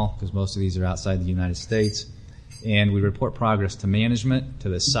conference call, because most of these are outside the United States, and we report progress to management, to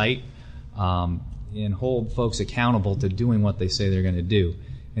the site, and hold folks accountable to doing what they say they're going to do.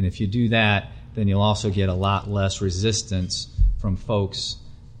 And if you do that, then you'll also get a lot less resistance from folks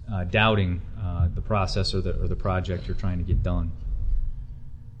doubting the process or the project you're trying to get done.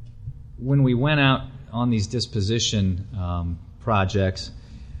 When we went out on these disposition projects,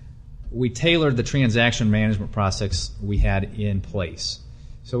 we tailored the transaction management process we had in place.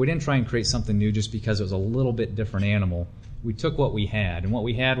 So we didn't try and create something new just because it was a little bit different animal. We took what we had, and what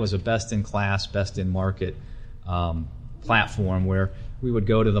we had was a best-in-class, best-in-market platform where we would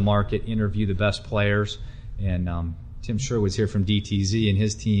go to the market, interview the best players, and Tim Sherwood's here from DTZ, and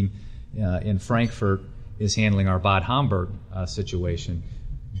his team in Frankfurt is handling our Bad Homburg situation.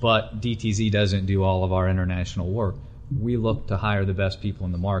 But DTZ doesn't do all of our international work. We look to hire the best people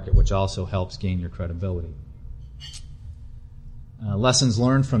in the market, which also helps gain your credibility. Lessons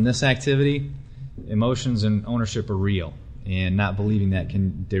learned from this activity: emotions and ownership are real, and not believing that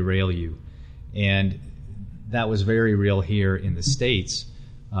can derail you. And that was very real here in the States.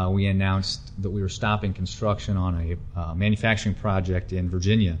 We announced that we were stopping construction on a manufacturing project in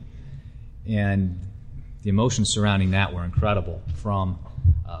Virginia, and the emotions surrounding that were incredible, from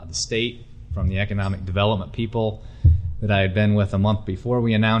the state, from the economic development people that I had been with a month before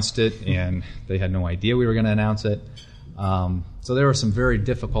we announced it, and they had no idea we were going to announce it. So there were some very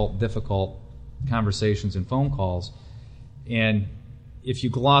difficult conversations and phone calls. And if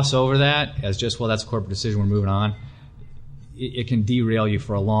you gloss over that as just, well, that's a corporate decision, we're moving on, it can derail you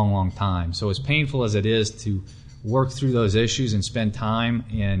for a long, long time. So as painful as it is to work through those issues and spend time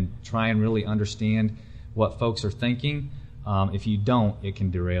and try and really understand what folks are thinking, if you don't, it can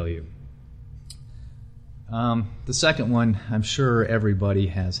derail you. The second one, I'm sure everybody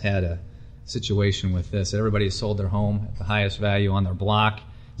has had a situation with this. Everybody has sold their home at the highest value on their block.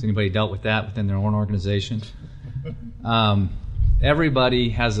 Has anybody dealt with that within their own organization? Everybody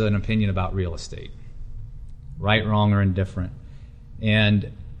has an opinion about real estate, right, wrong, or indifferent.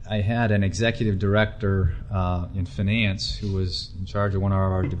 And I had an executive director in finance who was in charge of one of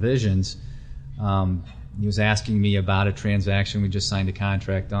our divisions. He was asking me about a transaction we just signed a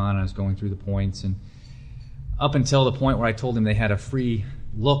contract on. I was going through the points, and up until the point where I told him they had a free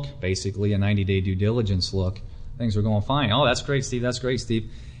look, basically a 90-day due diligence look, things were going fine. Oh, that's great, Steve. That's great, Steve.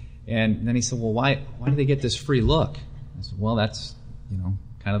 And then he said, well, why do they get this free look? I said, well, that's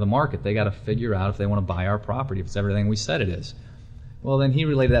kind of the market. They got to figure out if they want to buy our property, if it's everything we said it is. Well, then he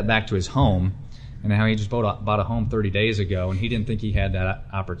related that back to his home and how he just bought a home 30 days ago, and he didn't think he had that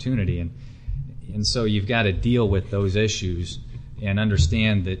opportunity. And so you've got to deal with those issues and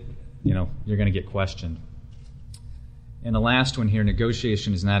understand that you're going to get questioned. And the last one here,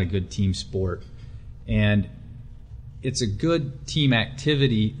 negotiation is not a good team sport. And it's a good team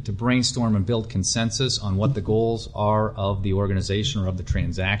activity to brainstorm and build consensus on what the goals are of the organization or of the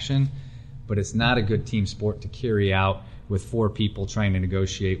transaction, but it's not a good team sport to carry out with 4 people trying to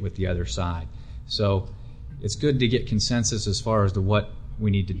negotiate with the other side. So it's good to get consensus as far as to what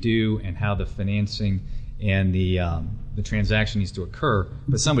we need to do and how the financing and the transaction needs to occur,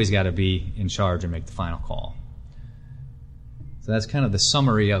 but somebody's got to be in charge and make the final call. So that's kind of the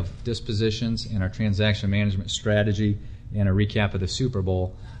summary of dispositions and our transaction management strategy and a recap of the Super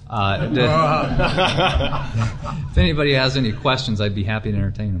Bowl. If anybody has any questions, I'd be happy to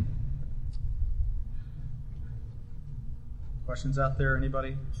entertain them. Questions out there?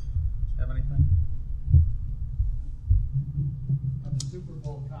 Anybody have anything? On the Super Bowl,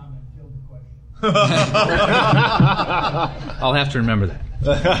 I'll have to remember that.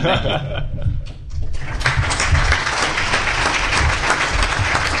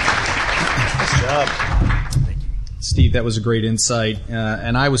 Steve, that was a great insight,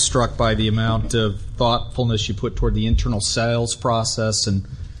 and I was struck by the amount of thoughtfulness you put toward the internal sales process and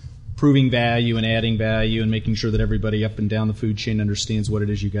proving value and adding value and making sure that everybody up and down the food chain understands what it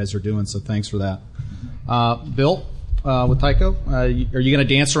is you guys are doing, so thanks for that. Bill, with Tyco, are you going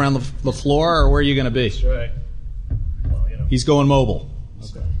to dance around the floor, or where are you going to be? That's right. Well, He's going mobile.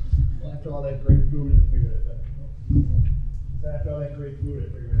 Okay. Well, after all that great food, I figured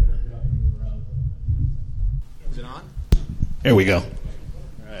I'd get up and move around. Is it on? Here we go. All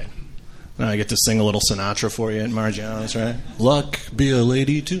right. Now I get to sing a little Sinatra for you at Margiano's, right? Luck be a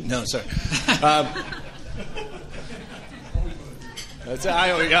lady too. No, sorry.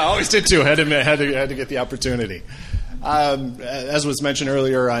 I always did too. Had to get the opportunity. As was mentioned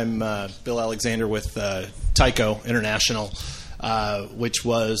earlier, I'm Bill Alexander with Tyco International, which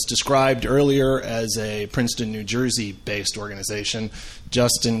was described earlier as a Princeton, New Jersey-based organization.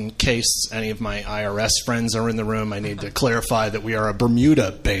 Just in case any of my IRS friends are in the room, I need to clarify that we are a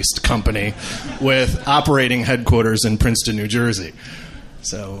Bermuda-based company with operating headquarters in Princeton, New Jersey.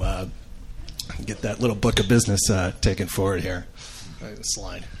 So get that little book of business taken forward here.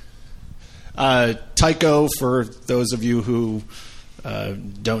 Slide. Tyco, for those of you who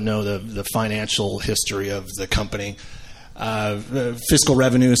don't know the financial history of the company, fiscal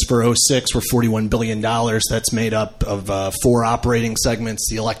revenues for 2006 were $41 billion. That's made up of 4 operating segments.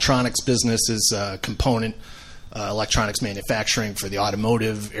 The electronics business is component electronics manufacturing for the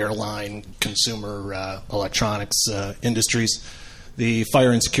automotive, airline, consumer electronics industries. The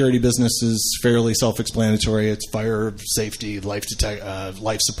fire and security business is fairly self-explanatory. It's fire safety, life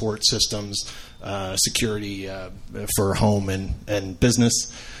support systems, security for home and business.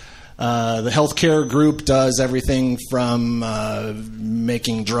 The healthcare group does everything from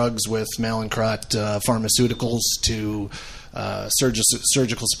making drugs with Mallinckrodt Pharmaceuticals to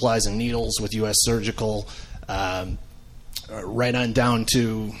surgical supplies and needles with U.S. Surgical, right on down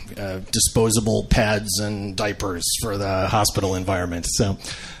to disposable pads and diapers for the hospital environment. So,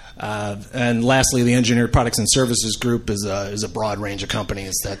 and lastly, the Engineered Products and Services Group is a broad range of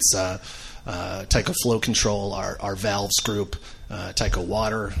companies. That's Tyco Flow Control, our valves group. Tyco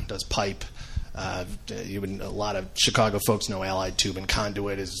Water does pipe. A lot of Chicago folks know Allied Tube and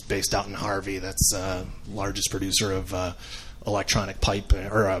Conduit is based out in Harvey. That's largest producer of electronic pipe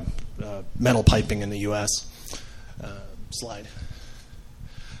or metal piping in the U.S. Slide.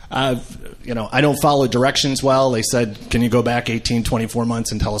 I don't follow directions well. They said, can you go back 18, 24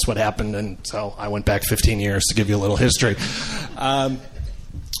 months and tell us what happened? And so I went back 15 years to give you a little history.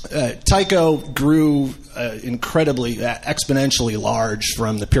 Tyco grew incredibly, exponentially large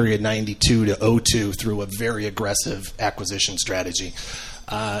from the period 92 to 02 through a very aggressive acquisition strategy.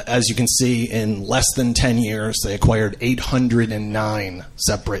 As you can see, in less than 10 years, they acquired 809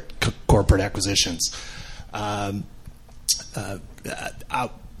 separate corporate acquisitions.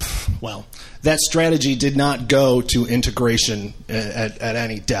 Well, that strategy did not go to integration at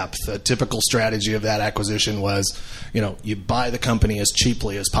any depth. A typical strategy of that acquisition was, you buy the company as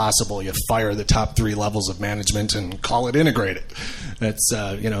cheaply as possible, you fire the top 3 levels of management and call it integrated. That's,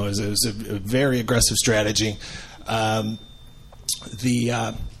 it was a very aggressive strategy.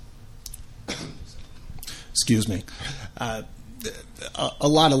 Excuse me. A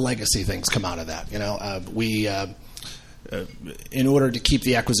lot of legacy things come out of that. In order to keep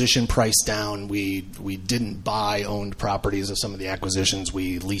the acquisition price down, we didn't buy owned properties of some of the acquisitions.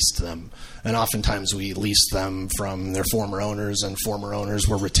 We leased them. And oftentimes we leased them from their former owners, and former owners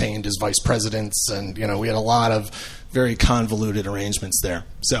were retained as vice presidents. And, we had a lot of very convoluted arrangements there.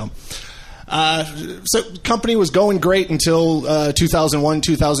 So the company was going great until 2001,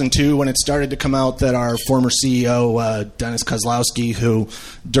 2002, when it started to come out that our former CEO, Dennis Kozlowski, who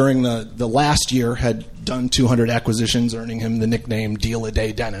during the last year had done 200 acquisitions, earning him the nickname Deal a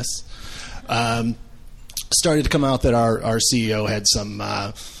Day Dennis, started to come out that our CEO had some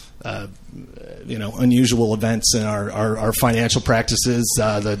unusual events in our financial practices.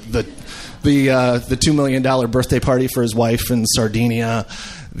 The $2 million birthday party for his wife in Sardinia,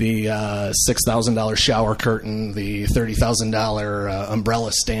 the $6,000 shower curtain, the $30,000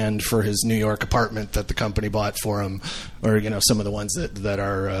 umbrella stand for his New York apartment that the company bought for him, or some of the ones that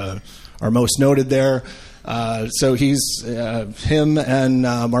are most noted there. So him and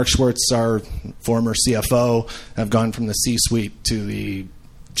Mark Schwartz, our former CFO, have gone from the C-suite to the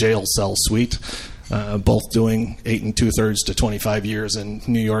jail cell suite, both doing 8 2/3 to 25 years in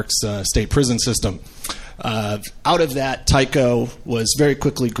New York's state prison system. Out of that, Tyco was very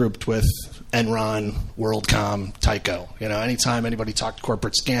quickly grouped with Enron, WorldCom, Tyco. Anytime anybody talked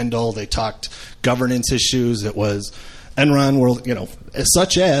corporate scandal, they talked governance issues. It was Enron,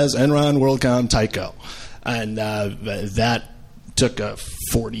 such as Enron, WorldCom, Tyco, and that took a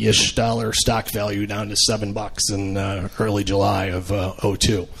 $40-ish stock value down to $7 in early July of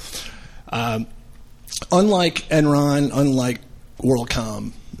 2002. Unlike Enron, unlike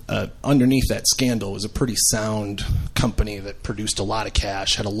WorldCom, underneath that scandal was a pretty sound company that produced a lot of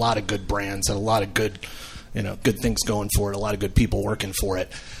cash, had a lot of good brands, had a lot of good things going for it, a lot of good people working for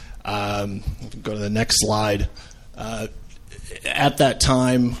it. Go to the next slide. At that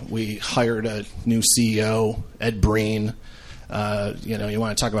time, we hired a new CEO, Ed Breen. You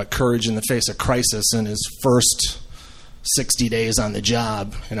want to talk about courage in the face of crisis. In his first 60 days on the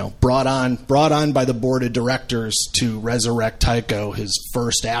job, brought on by the board of directors to resurrect Tyco. His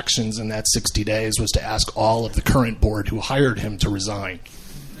first actions in that 60 days was to ask all of the current board who hired him to resign.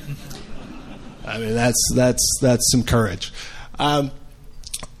 I mean, that's some courage.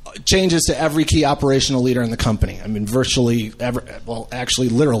 Changes to every key operational leader in the company. I mean, literally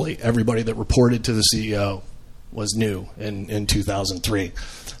everybody that reported to the CEO was new in 2003.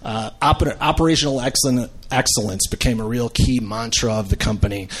 Operational excellence became a real key mantra of the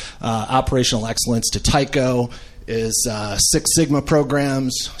company. Operational excellence to Tyco is Six Sigma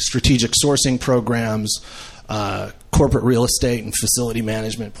programs, strategic sourcing programs, corporate real estate and facility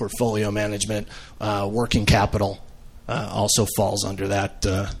management, portfolio management, working capital also falls under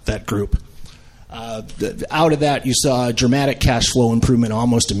that group. Out of that, you saw a dramatic cash flow improvement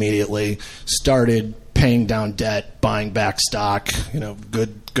almost immediately. Started paying down debt, buying back stock.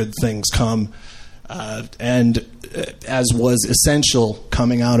 Good things come. And as was essential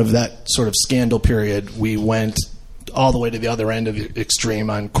coming out of that sort of scandal period, we went all the way to the other end of the extreme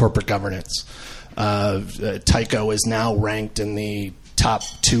on corporate governance. Tyco is now ranked in the top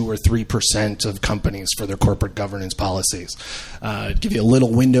 2 or 3% of companies for their corporate governance policies. Give you a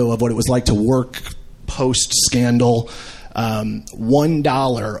little window of what it was like to work post-scandal.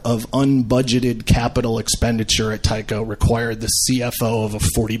 $1 of unbudgeted capital expenditure at Tyco required the CFO of a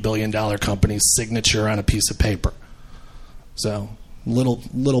 $40 billion company's signature on a piece of paper. So,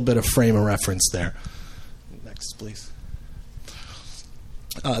 little bit of frame of reference there. Next, please.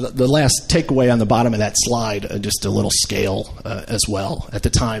 The last takeaway on the bottom of that slide, just a little scale as well. At the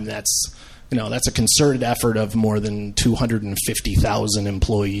time, that's a concerted effort of more than 250,000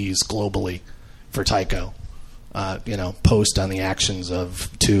 employees globally for Tyco. Post on the actions of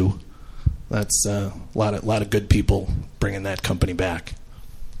 2. That's a lot of good people bringing that company back.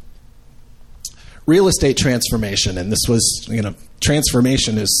 Real estate transformation, and this was,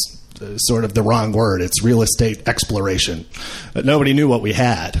 transformation is sort of the wrong word. It's real estate exploration. But nobody knew what we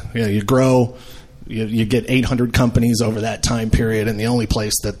had. You grow, you get 800 companies over that time period, and the only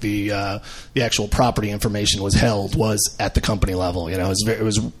place that the actual property information was held was at the company level. It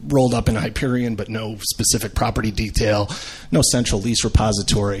was rolled up in Hyperion, but no specific property detail, no central lease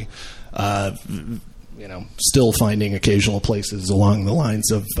repository. Still finding occasional places along the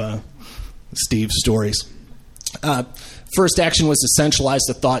lines of Steve's stories. First action was to centralize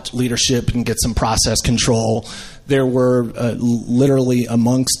the thought leadership and get some process control. There were literally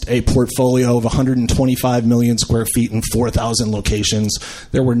amongst a portfolio of 125 million square feet and 4,000 locations,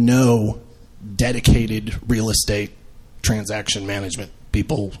 there were no dedicated real estate transaction management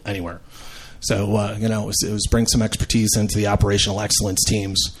people anywhere. So, it was bring some expertise into the operational excellence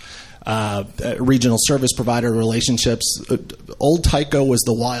teams. Regional service provider relationships. Old Tyco was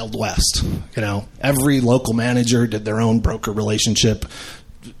the Wild West. Every local manager did their own broker relationship.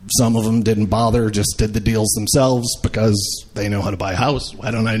 Some of them didn't bother, just did the deals themselves because they know how to buy a house.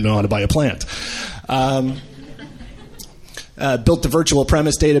 Why don't I know how to buy a plant? Built the virtual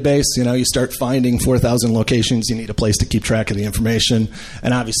premise database. You start finding 4,000 locations. You need a place to keep track of the information,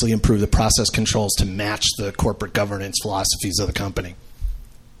 and obviously improve the process controls to match the corporate governance philosophies of the company.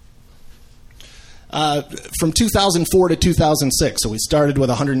 From 2004 to 2006, so we started with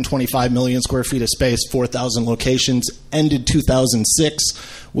 125 million square feet of space, 4,000 locations, ended 2006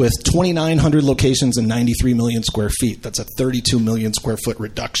 with 2,900 locations and 93 million square feet. That's a 32 million square foot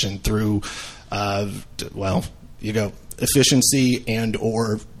reduction through, efficiency and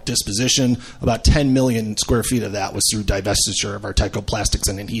or disposition. About 10 million square feet of that was through divestiture of our Tyco Plastics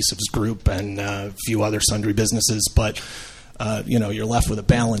and Adhesives group and a few other sundry businesses, but you're left with a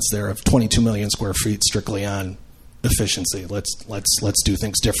balance there of 22 million square feet strictly on efficiency. Let's do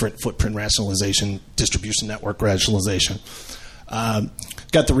things different. Footprint rationalization, distribution network rationalization.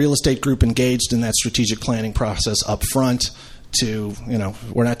 Got the real estate group engaged in that strategic planning process up front.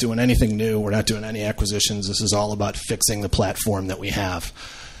 We're not doing anything new. We're not doing any acquisitions. This is all about fixing the platform that we have.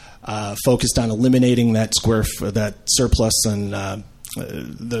 focused on eliminating that that surplus, and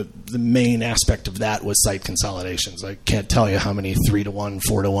the main aspect of that was site consolidations. I can't tell you how many 3-to-1,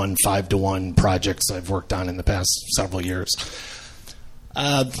 4-to-1, 5-to-1 projects I've worked on in the past several years.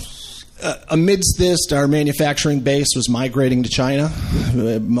 Amidst this, our manufacturing base was migrating to China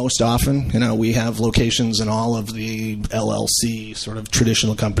most often. We have locations in all of the LLC sort of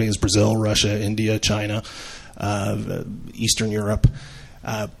traditional companies: Brazil, Russia, India, China, Eastern Europe.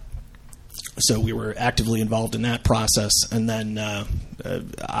 So we were actively involved in that process. And then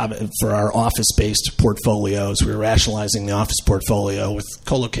for our office-based portfolios, we were rationalizing the office portfolio with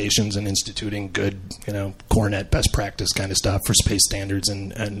co-locations and instituting good, Coronet best practice kind of stuff for space standards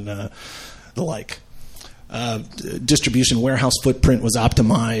and the like. Distribution warehouse footprint was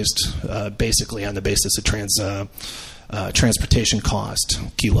optimized basically on the basis of transportation cost,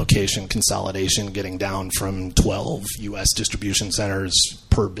 key location consolidation, getting down from 12 U.S. distribution centers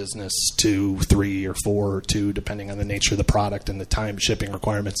per business to 3 or 4 or 2, depending on the nature of the product and the time shipping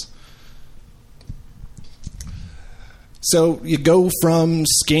requirements. So you go from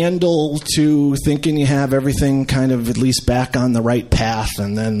scandal to thinking you have everything kind of at least back on the right path,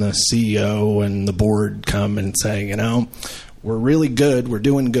 and then the CEO and the board come and say, we're really good, we're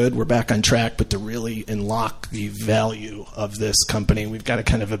doing good, we're back on track, but to really unlock the value of this company, we've got to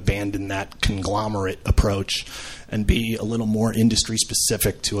kind of abandon that conglomerate approach and be a little more industry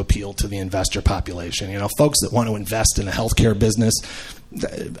specific to appeal to the investor population. Folks that want to invest in a healthcare business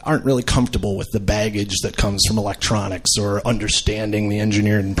aren't really comfortable with the baggage that comes from electronics or understanding the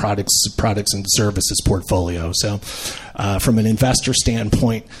engineering products and services portfolio. So from an investor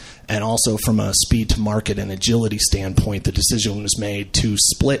standpoint, and also from a speed to market and agility standpoint, the decision was made to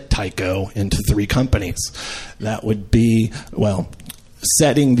split Tyco into 3 companies. That would be,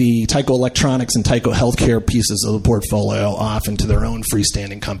 setting the Tyco Electronics and Tyco Healthcare pieces of the portfolio off into their own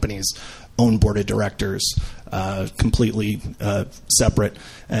freestanding companies, own board of directors, completely separate,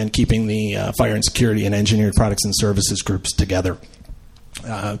 and keeping the fire and security and engineered products and services groups together.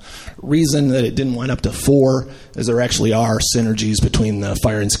 Reason that it didn't wind up to 4 is there actually are synergies between the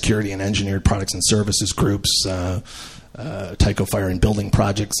fire and security and engineered products and services groups. Tyco Fire and Building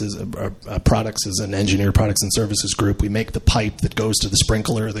Products is an engineered products and services group. We make the pipe that goes to the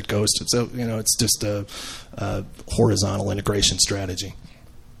sprinkler that goes to, so it's just a horizontal integration strategy.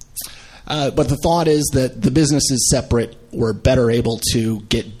 But the thought is that the business is separate. We're better able to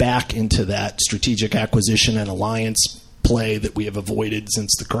get back into that strategic acquisition and alliance play that we have avoided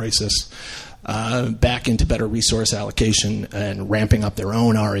since the crisis, back into better resource allocation and ramping up their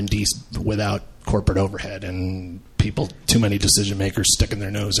own R&D without corporate overhead and too many decision makers sticking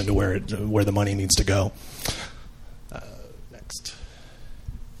their nose into where the money needs to go. Next.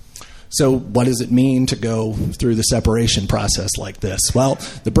 So what does it mean to go through the separation process like this? Well,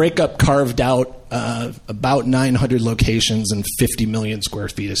 the breakup carved out about 900 locations and 50 million square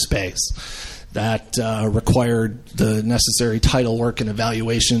feet of space. That required the necessary title work and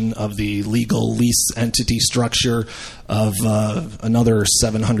evaluation of the legal lease entity structure of another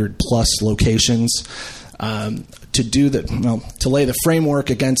 700-plus locations. To do that, to lay the framework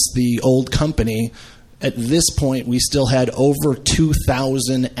against the old company, at this point we still had over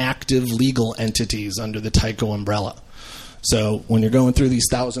 2,000 active legal entities under the Tyco umbrella. So when you're going through these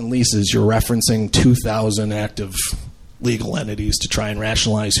 1,000 leases, you're referencing 2,000 active legal entities to try and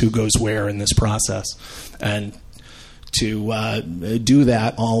rationalize who goes where in this process, and to do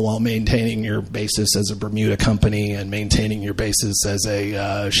that all while maintaining your basis as a Bermuda company and maintaining your basis as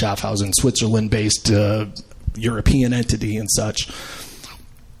a Schaffhausen, Switzerland-based European entity and such.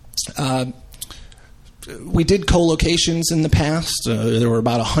 We did co-locations in the past. There were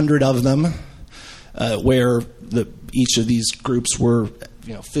about 100 of them where each of these groups were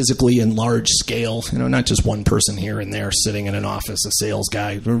physically in large scale, not just one person here and there sitting in an office, a sales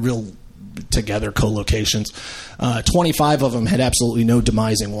guy, real together co-locations. 25 of them had absolutely no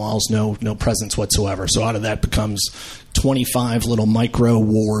demising walls, no presence whatsoever. So out of that becomes 25 little micro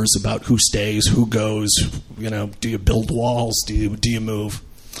wars about who stays, who goes, do you build walls, do you move?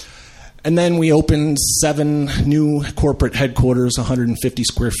 And then we opened 7 new corporate headquarters, 150,000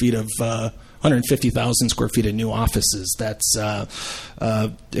 square feet of new offices. That's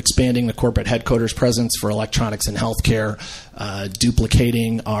expanding the corporate headquarters presence for electronics and healthcare,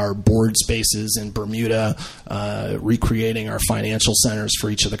 duplicating our board spaces in Bermuda, recreating our financial centers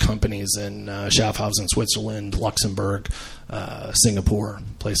for each of the companies in Schaffhausen, Switzerland, Luxembourg, Singapore,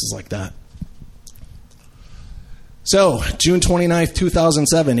 places like that. So, June 29th,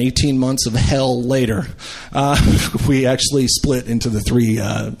 2007, 18 months of hell later, we actually split into the 3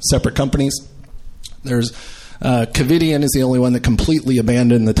 separate companies. There's Covidien is the only one that completely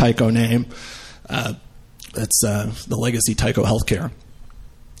abandoned the Tyco name. That's the legacy Tyco Healthcare.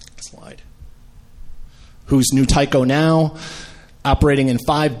 Slide. Who's New Tyco now? Operating in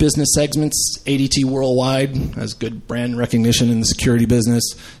 5 business segments. ADT Worldwide has good brand recognition in the security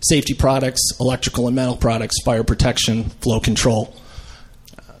business. Safety products, electrical and metal products, fire protection, flow control.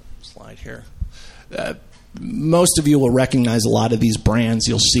 Slide here. Most of you will recognize a lot of these brands.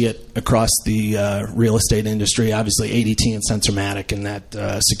 You'll see it across the real estate industry. Obviously, ADT and Sensormatic in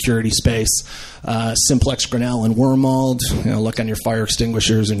that security space. Simplex, Grinnell, and Wormald. Look on your fire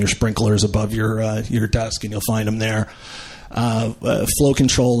extinguishers and your sprinklers above your desk, and you'll find them there. Flow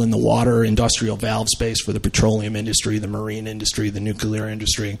control in the water, industrial valve space for the petroleum industry, the marine industry, the nuclear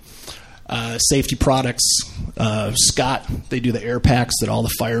industry. Safety products, Scott, they do the air packs that all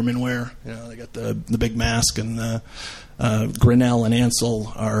the firemen wear. They got the big mask, and Grinnell and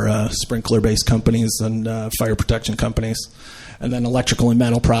Ansel are sprinkler-based companies and fire protection companies. And then electrical and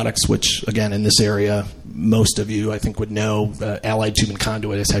metal products, which, again, in this area, most of you, I think, would know. Allied Tube and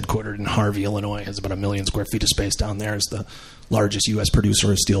Conduit is headquartered in Harvey, Illinois. Has about 1 million square feet of space down there. Is the largest U.S.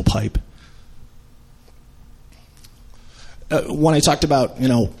 producer of steel pipe. When I talked about,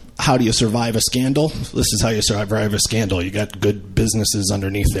 how do you survive a scandal? This is how you survive a scandal. You got good businesses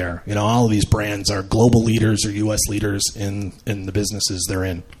underneath there. All of these brands are global leaders or U.S. leaders in the businesses they're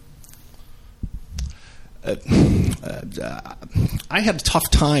in. I had a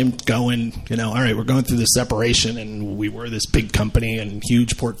tough time going, all right, we're going through this separation, and we were this big company and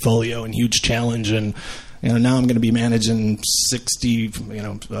huge portfolio and huge challenge, and now I'm going to be managing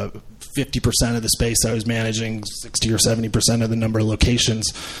 50% of the space I was managing, 60 or 70% of the number of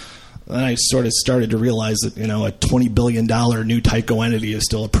locations. Then I sort of started to realize that, a $20 billion new Tyco entity is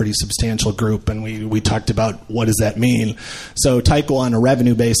still a pretty substantial group, and we talked about what does that mean. So Tyco on a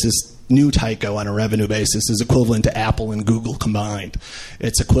revenue basis, new Tyco on a revenue basis, is equivalent to Apple and Google combined.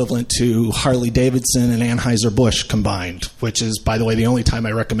 It's equivalent to Harley-Davidson and Anheuser-Busch combined, which is, by the way, the only time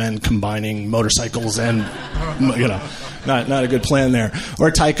I recommend combining motorcycles and, not a good plan there.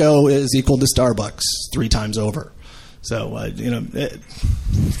 Or Tyco is equal to Starbucks 3 times over. So,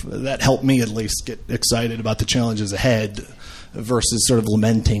 that helped me at least get excited about the challenges ahead versus sort of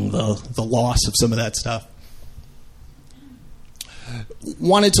lamenting the loss of some of that stuff.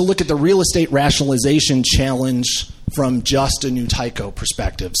 Wanted to look at the real estate rationalization challenge from just a new Tyco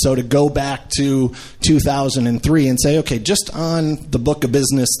perspective. So to go back to 2003 and say, okay, just on the book of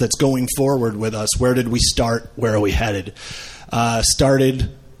business that's going forward with us, where did we start? Where are we headed?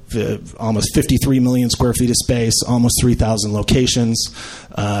 Started almost 53 million square feet of space, almost 3,000 locations.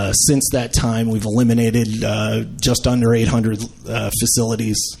 Since that time, we've eliminated just under 800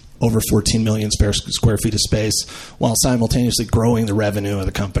 facilities, over 14 million square feet of space, while simultaneously growing the revenue of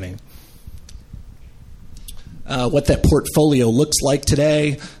the company. What that portfolio looks like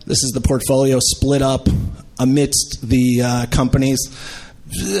today, this is the portfolio split up amidst the companies.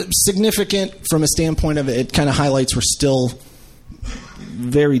 Significant from a standpoint of it kind of highlights we're still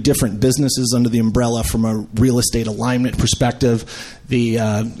very different businesses under the umbrella from a real estate alignment perspective.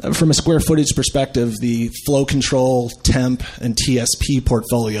 From a square footage perspective, the flow control, temp, and TSP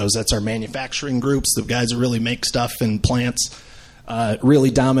portfolios, that's our manufacturing groups, the guys that really make stuff in plants,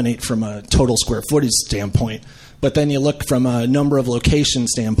 really dominate from a total square footage standpoint. But then you look from a number of location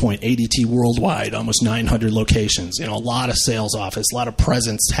standpoint, ADT Worldwide, almost 900 locations, a lot of sales office, a lot of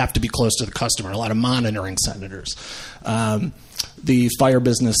presence, have to be close to the customer, a lot of monitoring centers. The fire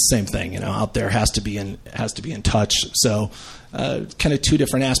business, same thing, out there has to be in touch. So kind of 2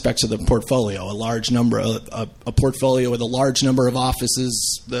 different aspects of the portfolio, a portfolio with a large number of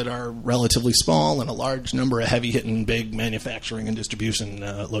offices that are relatively small and a large number of heavy-hitting big manufacturing and distribution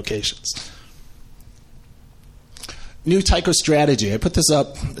locations. New Tyco strategy. I put this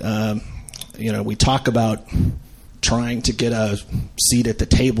up. We talk about trying to get a seat at the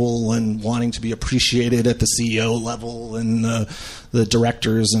table and wanting to be appreciated at the CEO level and the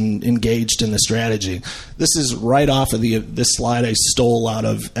directors and engaged in the strategy. This is right off of this slide I stole out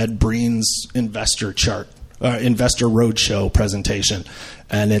of Ed Breen's investor roadshow presentation.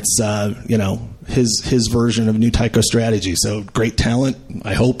 And it's his version of New Tyco strategy. So great talent.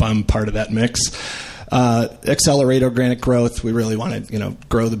 I hope I'm part of that mix. Accelerate organic growth. We really want to,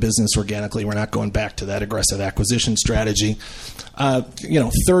 grow the business organically. We're not going back to that aggressive acquisition strategy.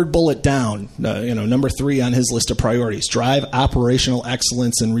 Third bullet down, number 3 on his list of priorities, drive operational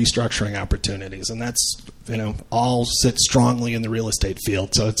excellence and restructuring opportunities. And that's, all sits strongly in the real estate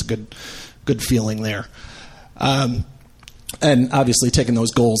field. So it's a good feeling there. And obviously taking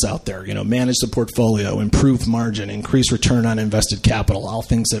those goals out there, manage the portfolio, improve margin, increase return on invested capital, all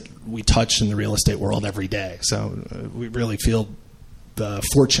things that we touch in the real estate world every day. So we really feel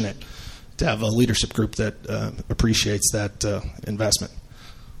fortunate to have a leadership group that appreciates that investment.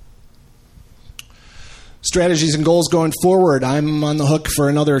 Strategies and goals going forward. I'm on the hook for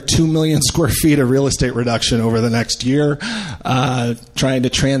another 2 million square feet of real estate reduction over the next year, trying to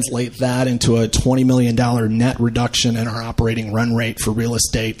translate that into a $20 million net reduction in our operating run rate for real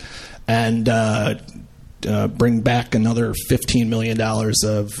estate, and bring back another $15 million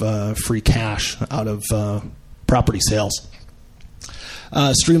of free cash out of property sales.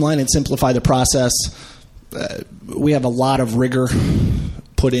 Streamline and simplify the process. We have a lot of rigor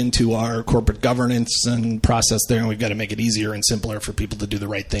put into our corporate governance and process there, and we've got to make it easier and simpler for people to do the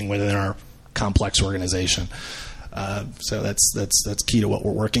right thing within our complex organization. So that's key to what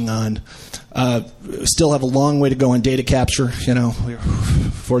we're working on. Still have a long way to go on data capture.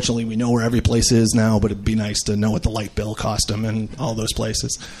 Fortunately, we know where every place is now, but it'd be nice to know what the light bill cost them in all those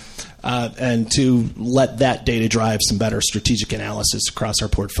places. And to let that data drive some better strategic analysis across our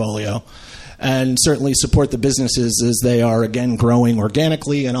portfolio. And certainly support the businesses as they are, again, growing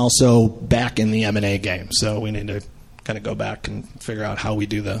organically and also back in the M&A game. So we need to kind of go back and figure out how we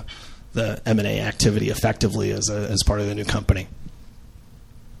do the M&A activity effectively as part of the new company.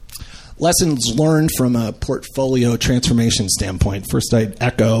 Lessons learned from a portfolio transformation standpoint. First, I'd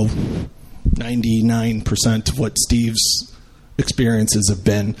echo 99% of what Steve's experiences have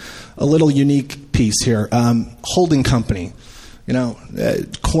been. A little unique piece here. Holding company.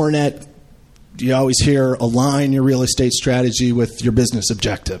 Cornet, you always hear align your real estate strategy with your business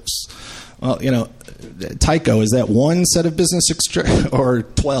objectives. Well, Tyco, is that one set of business or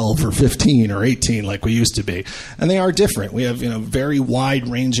 12 or 15 or 18 like we used to be? And they are different. We have very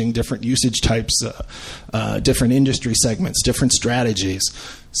wide-ranging different usage types, different industry segments, different strategies.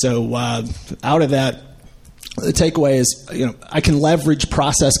 So out of that, the takeaway is, I can leverage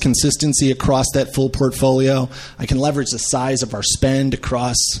process consistency across that full portfolio. I can leverage the size of our spend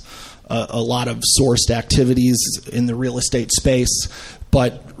across a lot of sourced activities in the real estate space,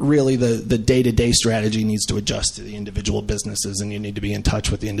 but really the day-to-day strategy needs to adjust to the individual businesses, and you need to be in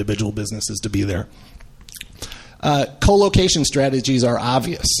touch with the individual businesses to be there. Co-location strategies are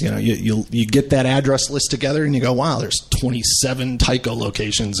obvious. You get that address list together and you go, wow, there's 27 Tyco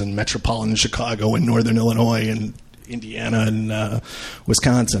locations in metropolitan Chicago and northern Illinois and Indiana and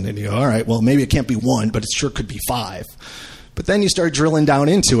Wisconsin. And you go, all right, well, maybe it can't be one, but it sure could be 5. But then you start drilling down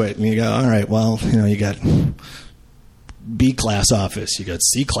into it, and you go, all right, well, you got B-class office, you got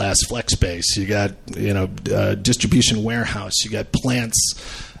C-class flex space, you got distribution warehouse, you got plants,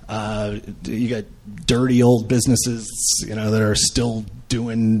 you got dirty old businesses, that are still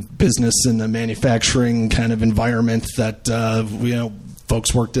doing business in the manufacturing kind of environment that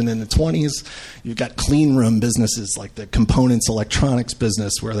folks worked in the 20s. You've got clean room businesses like the components electronics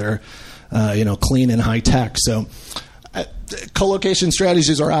business where they're clean and high tech. So co-location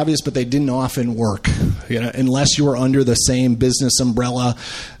strategies are obvious, but they didn't often work, unless you were under the same business umbrella.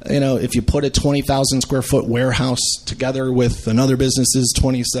 If you put a 20,000 square foot warehouse together with another business's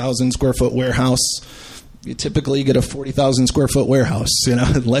 20,000 square foot warehouse, you typically get a 40,000 square foot warehouse.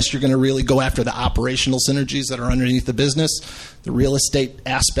 Unless you're going to really go after the operational synergies that are underneath the business, the real estate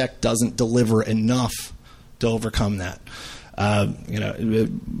aspect doesn't deliver enough to overcome that.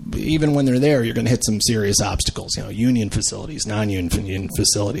 Even when they're there, you're going to hit some serious obstacles. Union facilities, non-union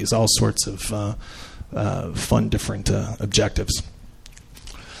facilities, all sorts of fun, different objectives.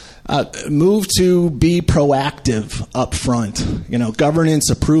 Move to be proactive up front. Governance,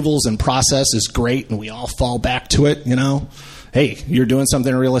 approvals, and process is great, and we all fall back to it. Hey, you're doing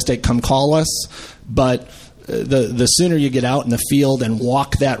something in real estate, come call us. But the sooner you get out in the field and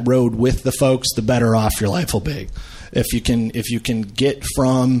walk that road with the folks, the better off your life will be. If you can get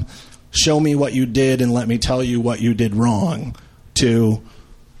from show me what you did and let me tell you what you did wrong to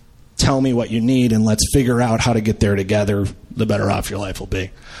tell me what you need and let's figure out how to get there together, the better off your life will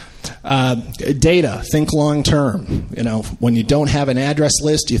be. Data, think long term. When you don't have an address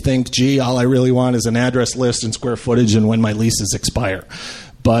list, you think, gee, all I really want is an address list and square footage and when my leases expire.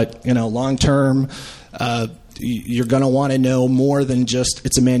 But, long term, you're going to want to know more than just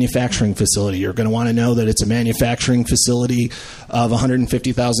it's a manufacturing facility. You're going to want to know that it's a manufacturing facility of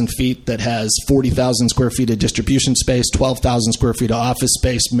 150,000 feet that has 40,000 square feet of distribution space, 12,000 square feet of office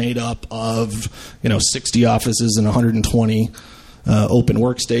space made up of 60 offices and 120 open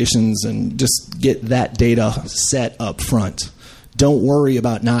workstations, and just get that data set up front. don't worry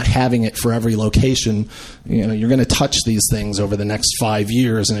about not having it for every location. You're going to touch these things over the next 5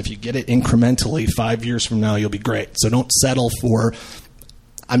 years, and if you get it incrementally, 5 years from now, you'll be great. So don't settle for,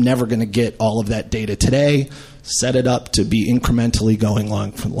 I'm never going to get all of that data today. Set it up to be incrementally going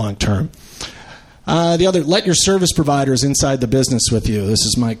long term. The other, let your service providers inside the business with you. This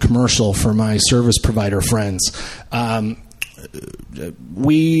is my commercial for my service provider friends.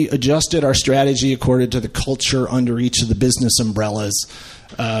 We adjusted our strategy according to the culture under each of the business umbrellas.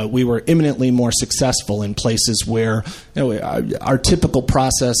 We were imminently more successful in places where our typical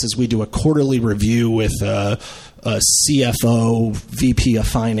process is we do a quarterly review with a CFO, VP of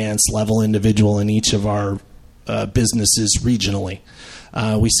finance level individual in each of our businesses regionally.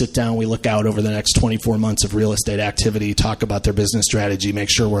 We sit down, we look out over the next 24 months of real estate activity, talk about their business strategy, make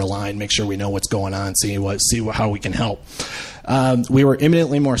sure we're aligned, make sure we know what's going on, see how we can help. We were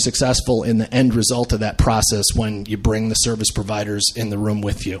imminently more successful in the end result of that process when you bring the service providers in the room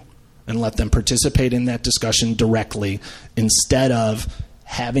with you and let them participate in that discussion directly instead of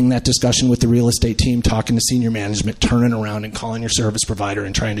having that discussion with the real estate team, talking to senior management, turning around and calling your service provider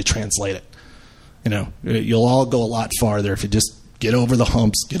and trying to translate it. You'll all go a lot farther if you just get over the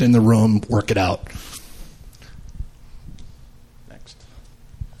humps, get in the room, work it out. Next.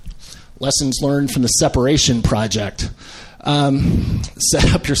 Lessons learned from the separation project.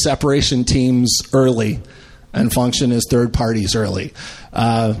 Set up your separation teams early and function as third parties early.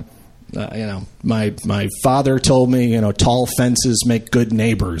 My father told me, tall fences make good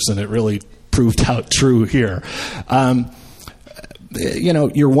neighbors, and it really proved out true here.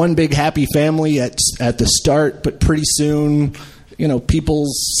 You're one big happy family at the start, but pretty soon,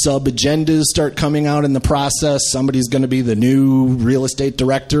 people's sub-agendas start coming out in the process. Somebody's going to be the new real estate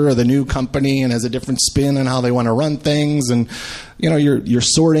director of the new company and has a different spin on how they want to run things. And, you're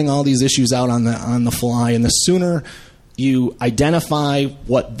sorting all these issues out on the fly. And the sooner you identify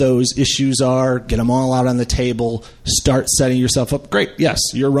what those issues are, get them all out on the table, start setting yourself up. Great, yes,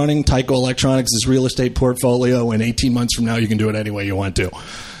 you're running Tyco Electronics' real estate portfolio, and 18 months from now you can do it any way you want to.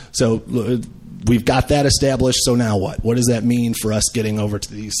 So we've got that established, so now what? What does that mean for us getting over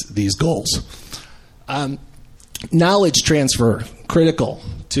to these goals? Knowledge transfer, critical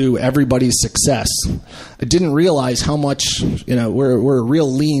to everybody's success. I didn't realize how much, we're a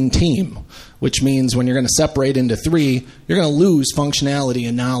real lean team, which means when you're going to separate into three, you're going to lose functionality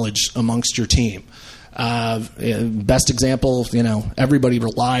and knowledge amongst your team. Best example, everybody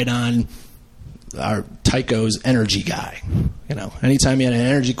relied on our Tyco's energy guy. Anytime you had an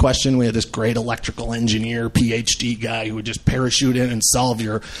energy question, we had this great electrical engineer, PhD guy who would just parachute in and solve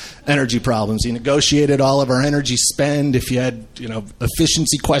your energy problems. He negotiated all of our energy spend. If you had,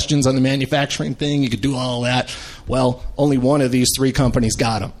 efficiency questions on the manufacturing thing, you could do all of that. Well, only one of these three companies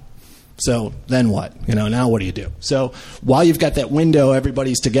got him. So then what? Now what do you do? So while you've got that window,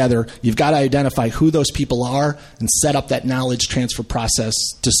 everybody's together, you've got to identify who those people are and set up that knowledge transfer process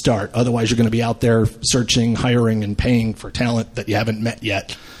to start. Otherwise, you're going to be out there searching, hiring, and paying for talent that you haven't met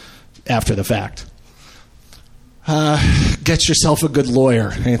yet after the fact. Get yourself a good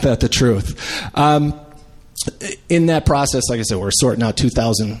lawyer. Ain't that the truth? In that process, like I said, we're sorting out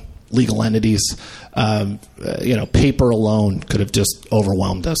 2,000 legal entities. Paper alone could have just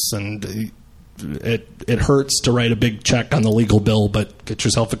overwhelmed us, and it hurts to write a big check on the legal bill, but get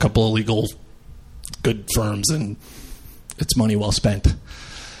yourself a couple of legal good firms, and it's money well spent.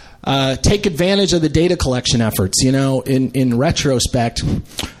 Take advantage of the data collection efforts. In retrospect,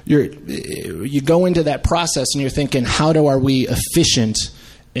 you go into that process and you're thinking, are we efficient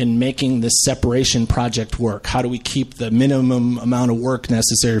in making this separation project work? How do we keep the minimum amount of work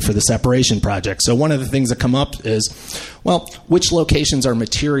necessary for the separation project? So one of the things that come up is, which locations are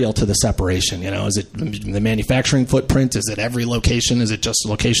material to the separation? Is it the manufacturing footprint? Is it every location? Is it just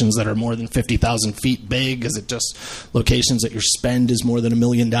locations that are more than 50,000 feet big? Is it just locations that your spend is more than $1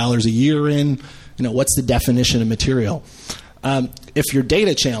 million a year in? What's the definition of material? If you're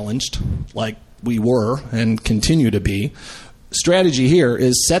data challenged, like we were and continue to be, strategy here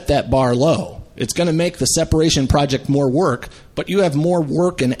is set that bar low. It's going to make the separation project more work, but you have more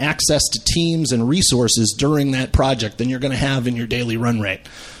work and access to teams and resources during that project than you're going to have in your daily run rate.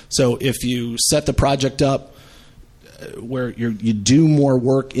 So if you set the project up where you do more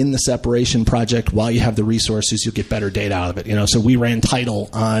work in the separation project while you have the resources, you'll get better data out of it. So we ran title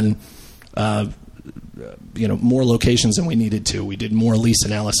on more locations than we needed to. We did more lease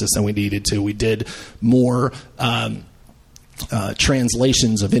analysis than we needed to. We did more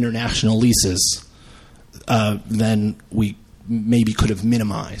translations of international leases than we maybe could have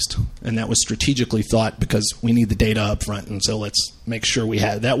minimized. And that was strategically thought because we need the data up front, and so let's make sure we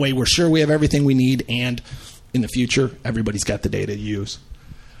have. That way we're sure we have everything we need and in the future, everybody's got the data to use.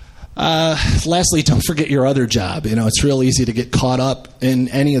 Lastly, don't forget your other job. It's real easy to get caught up in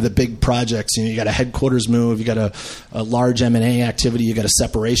any of the big projects. You got a headquarters move, you got a large M&A activity, you got a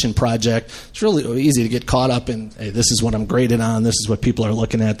separation project. It's really easy to get caught up in, hey, this is what I'm graded on, this is what people are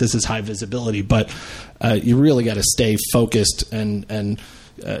looking at, this is high visibility. But you really got to stay focused and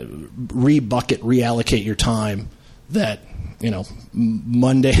re-bucket, reallocate your time. That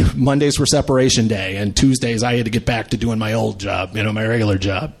Mondays were separation day, and Tuesdays I had to get back to doing my old job, my regular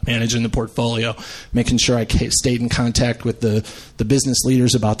job, managing the portfolio, making sure I stayed in contact with the business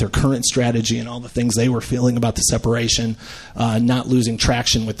leaders about their current strategy and all the things they were feeling about the separation, not losing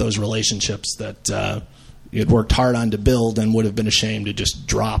traction with those relationships that you had worked hard on to build and would have been ashamed to just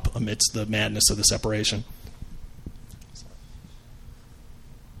drop amidst the madness of the separation.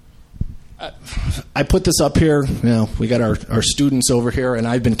 I put this up here. We got our students over here, and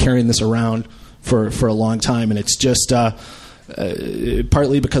I've been carrying this around for a long time. And it's just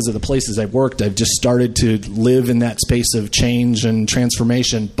partly because of the places I've worked. I've just started to live in that space of change and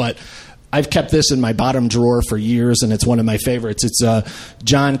transformation. But I've kept this in my bottom drawer for years, and it's one of my favorites. It's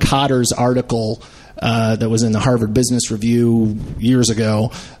John Cotter's article that was in the Harvard Business Review years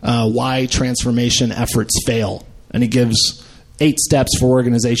ago, Why Transformation Efforts Fail. And he gives 8 steps for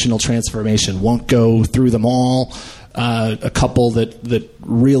organizational transformation. Won't go through them all. A couple that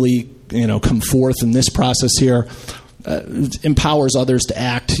really come forth in this process here. Empowers others to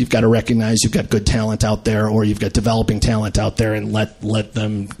act. You've got to recognize you've got good talent out there, or you've got developing talent out there, and let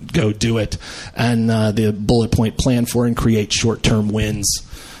them go do it. And the bullet point: plan for and create short-term wins.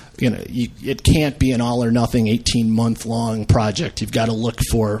 It can't be an all or nothing 18-month long project. You've got to look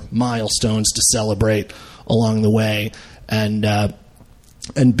for milestones to celebrate along the way. And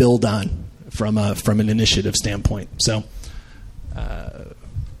build on from an initiative standpoint. So I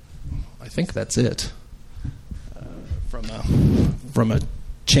think that's it from a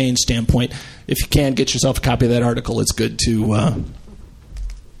change standpoint. If you can get yourself a copy of that article, it's good to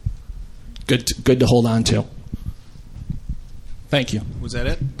hold on to. Thank you. Was that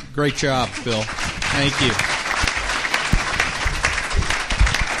it? Great job, Bill. Thank you.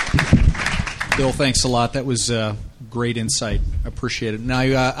 Bill, thanks a lot. That was great insight. I appreciate it. Now,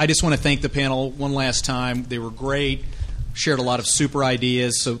 I just want to thank the panel one last time. They were great, shared a lot of super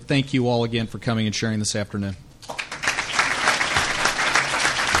ideas, so thank you all again for coming and sharing this afternoon.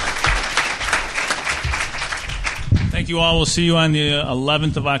 Thank you all. We'll see you on the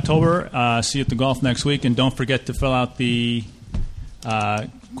 11th of October. See you at the golf next week, and don't forget to fill out the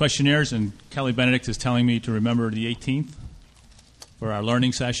questionnaires, and Kelly Benedict is telling me to remember the 18th for our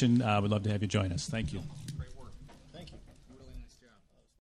learning session. We'd love to have you join us. Thank you.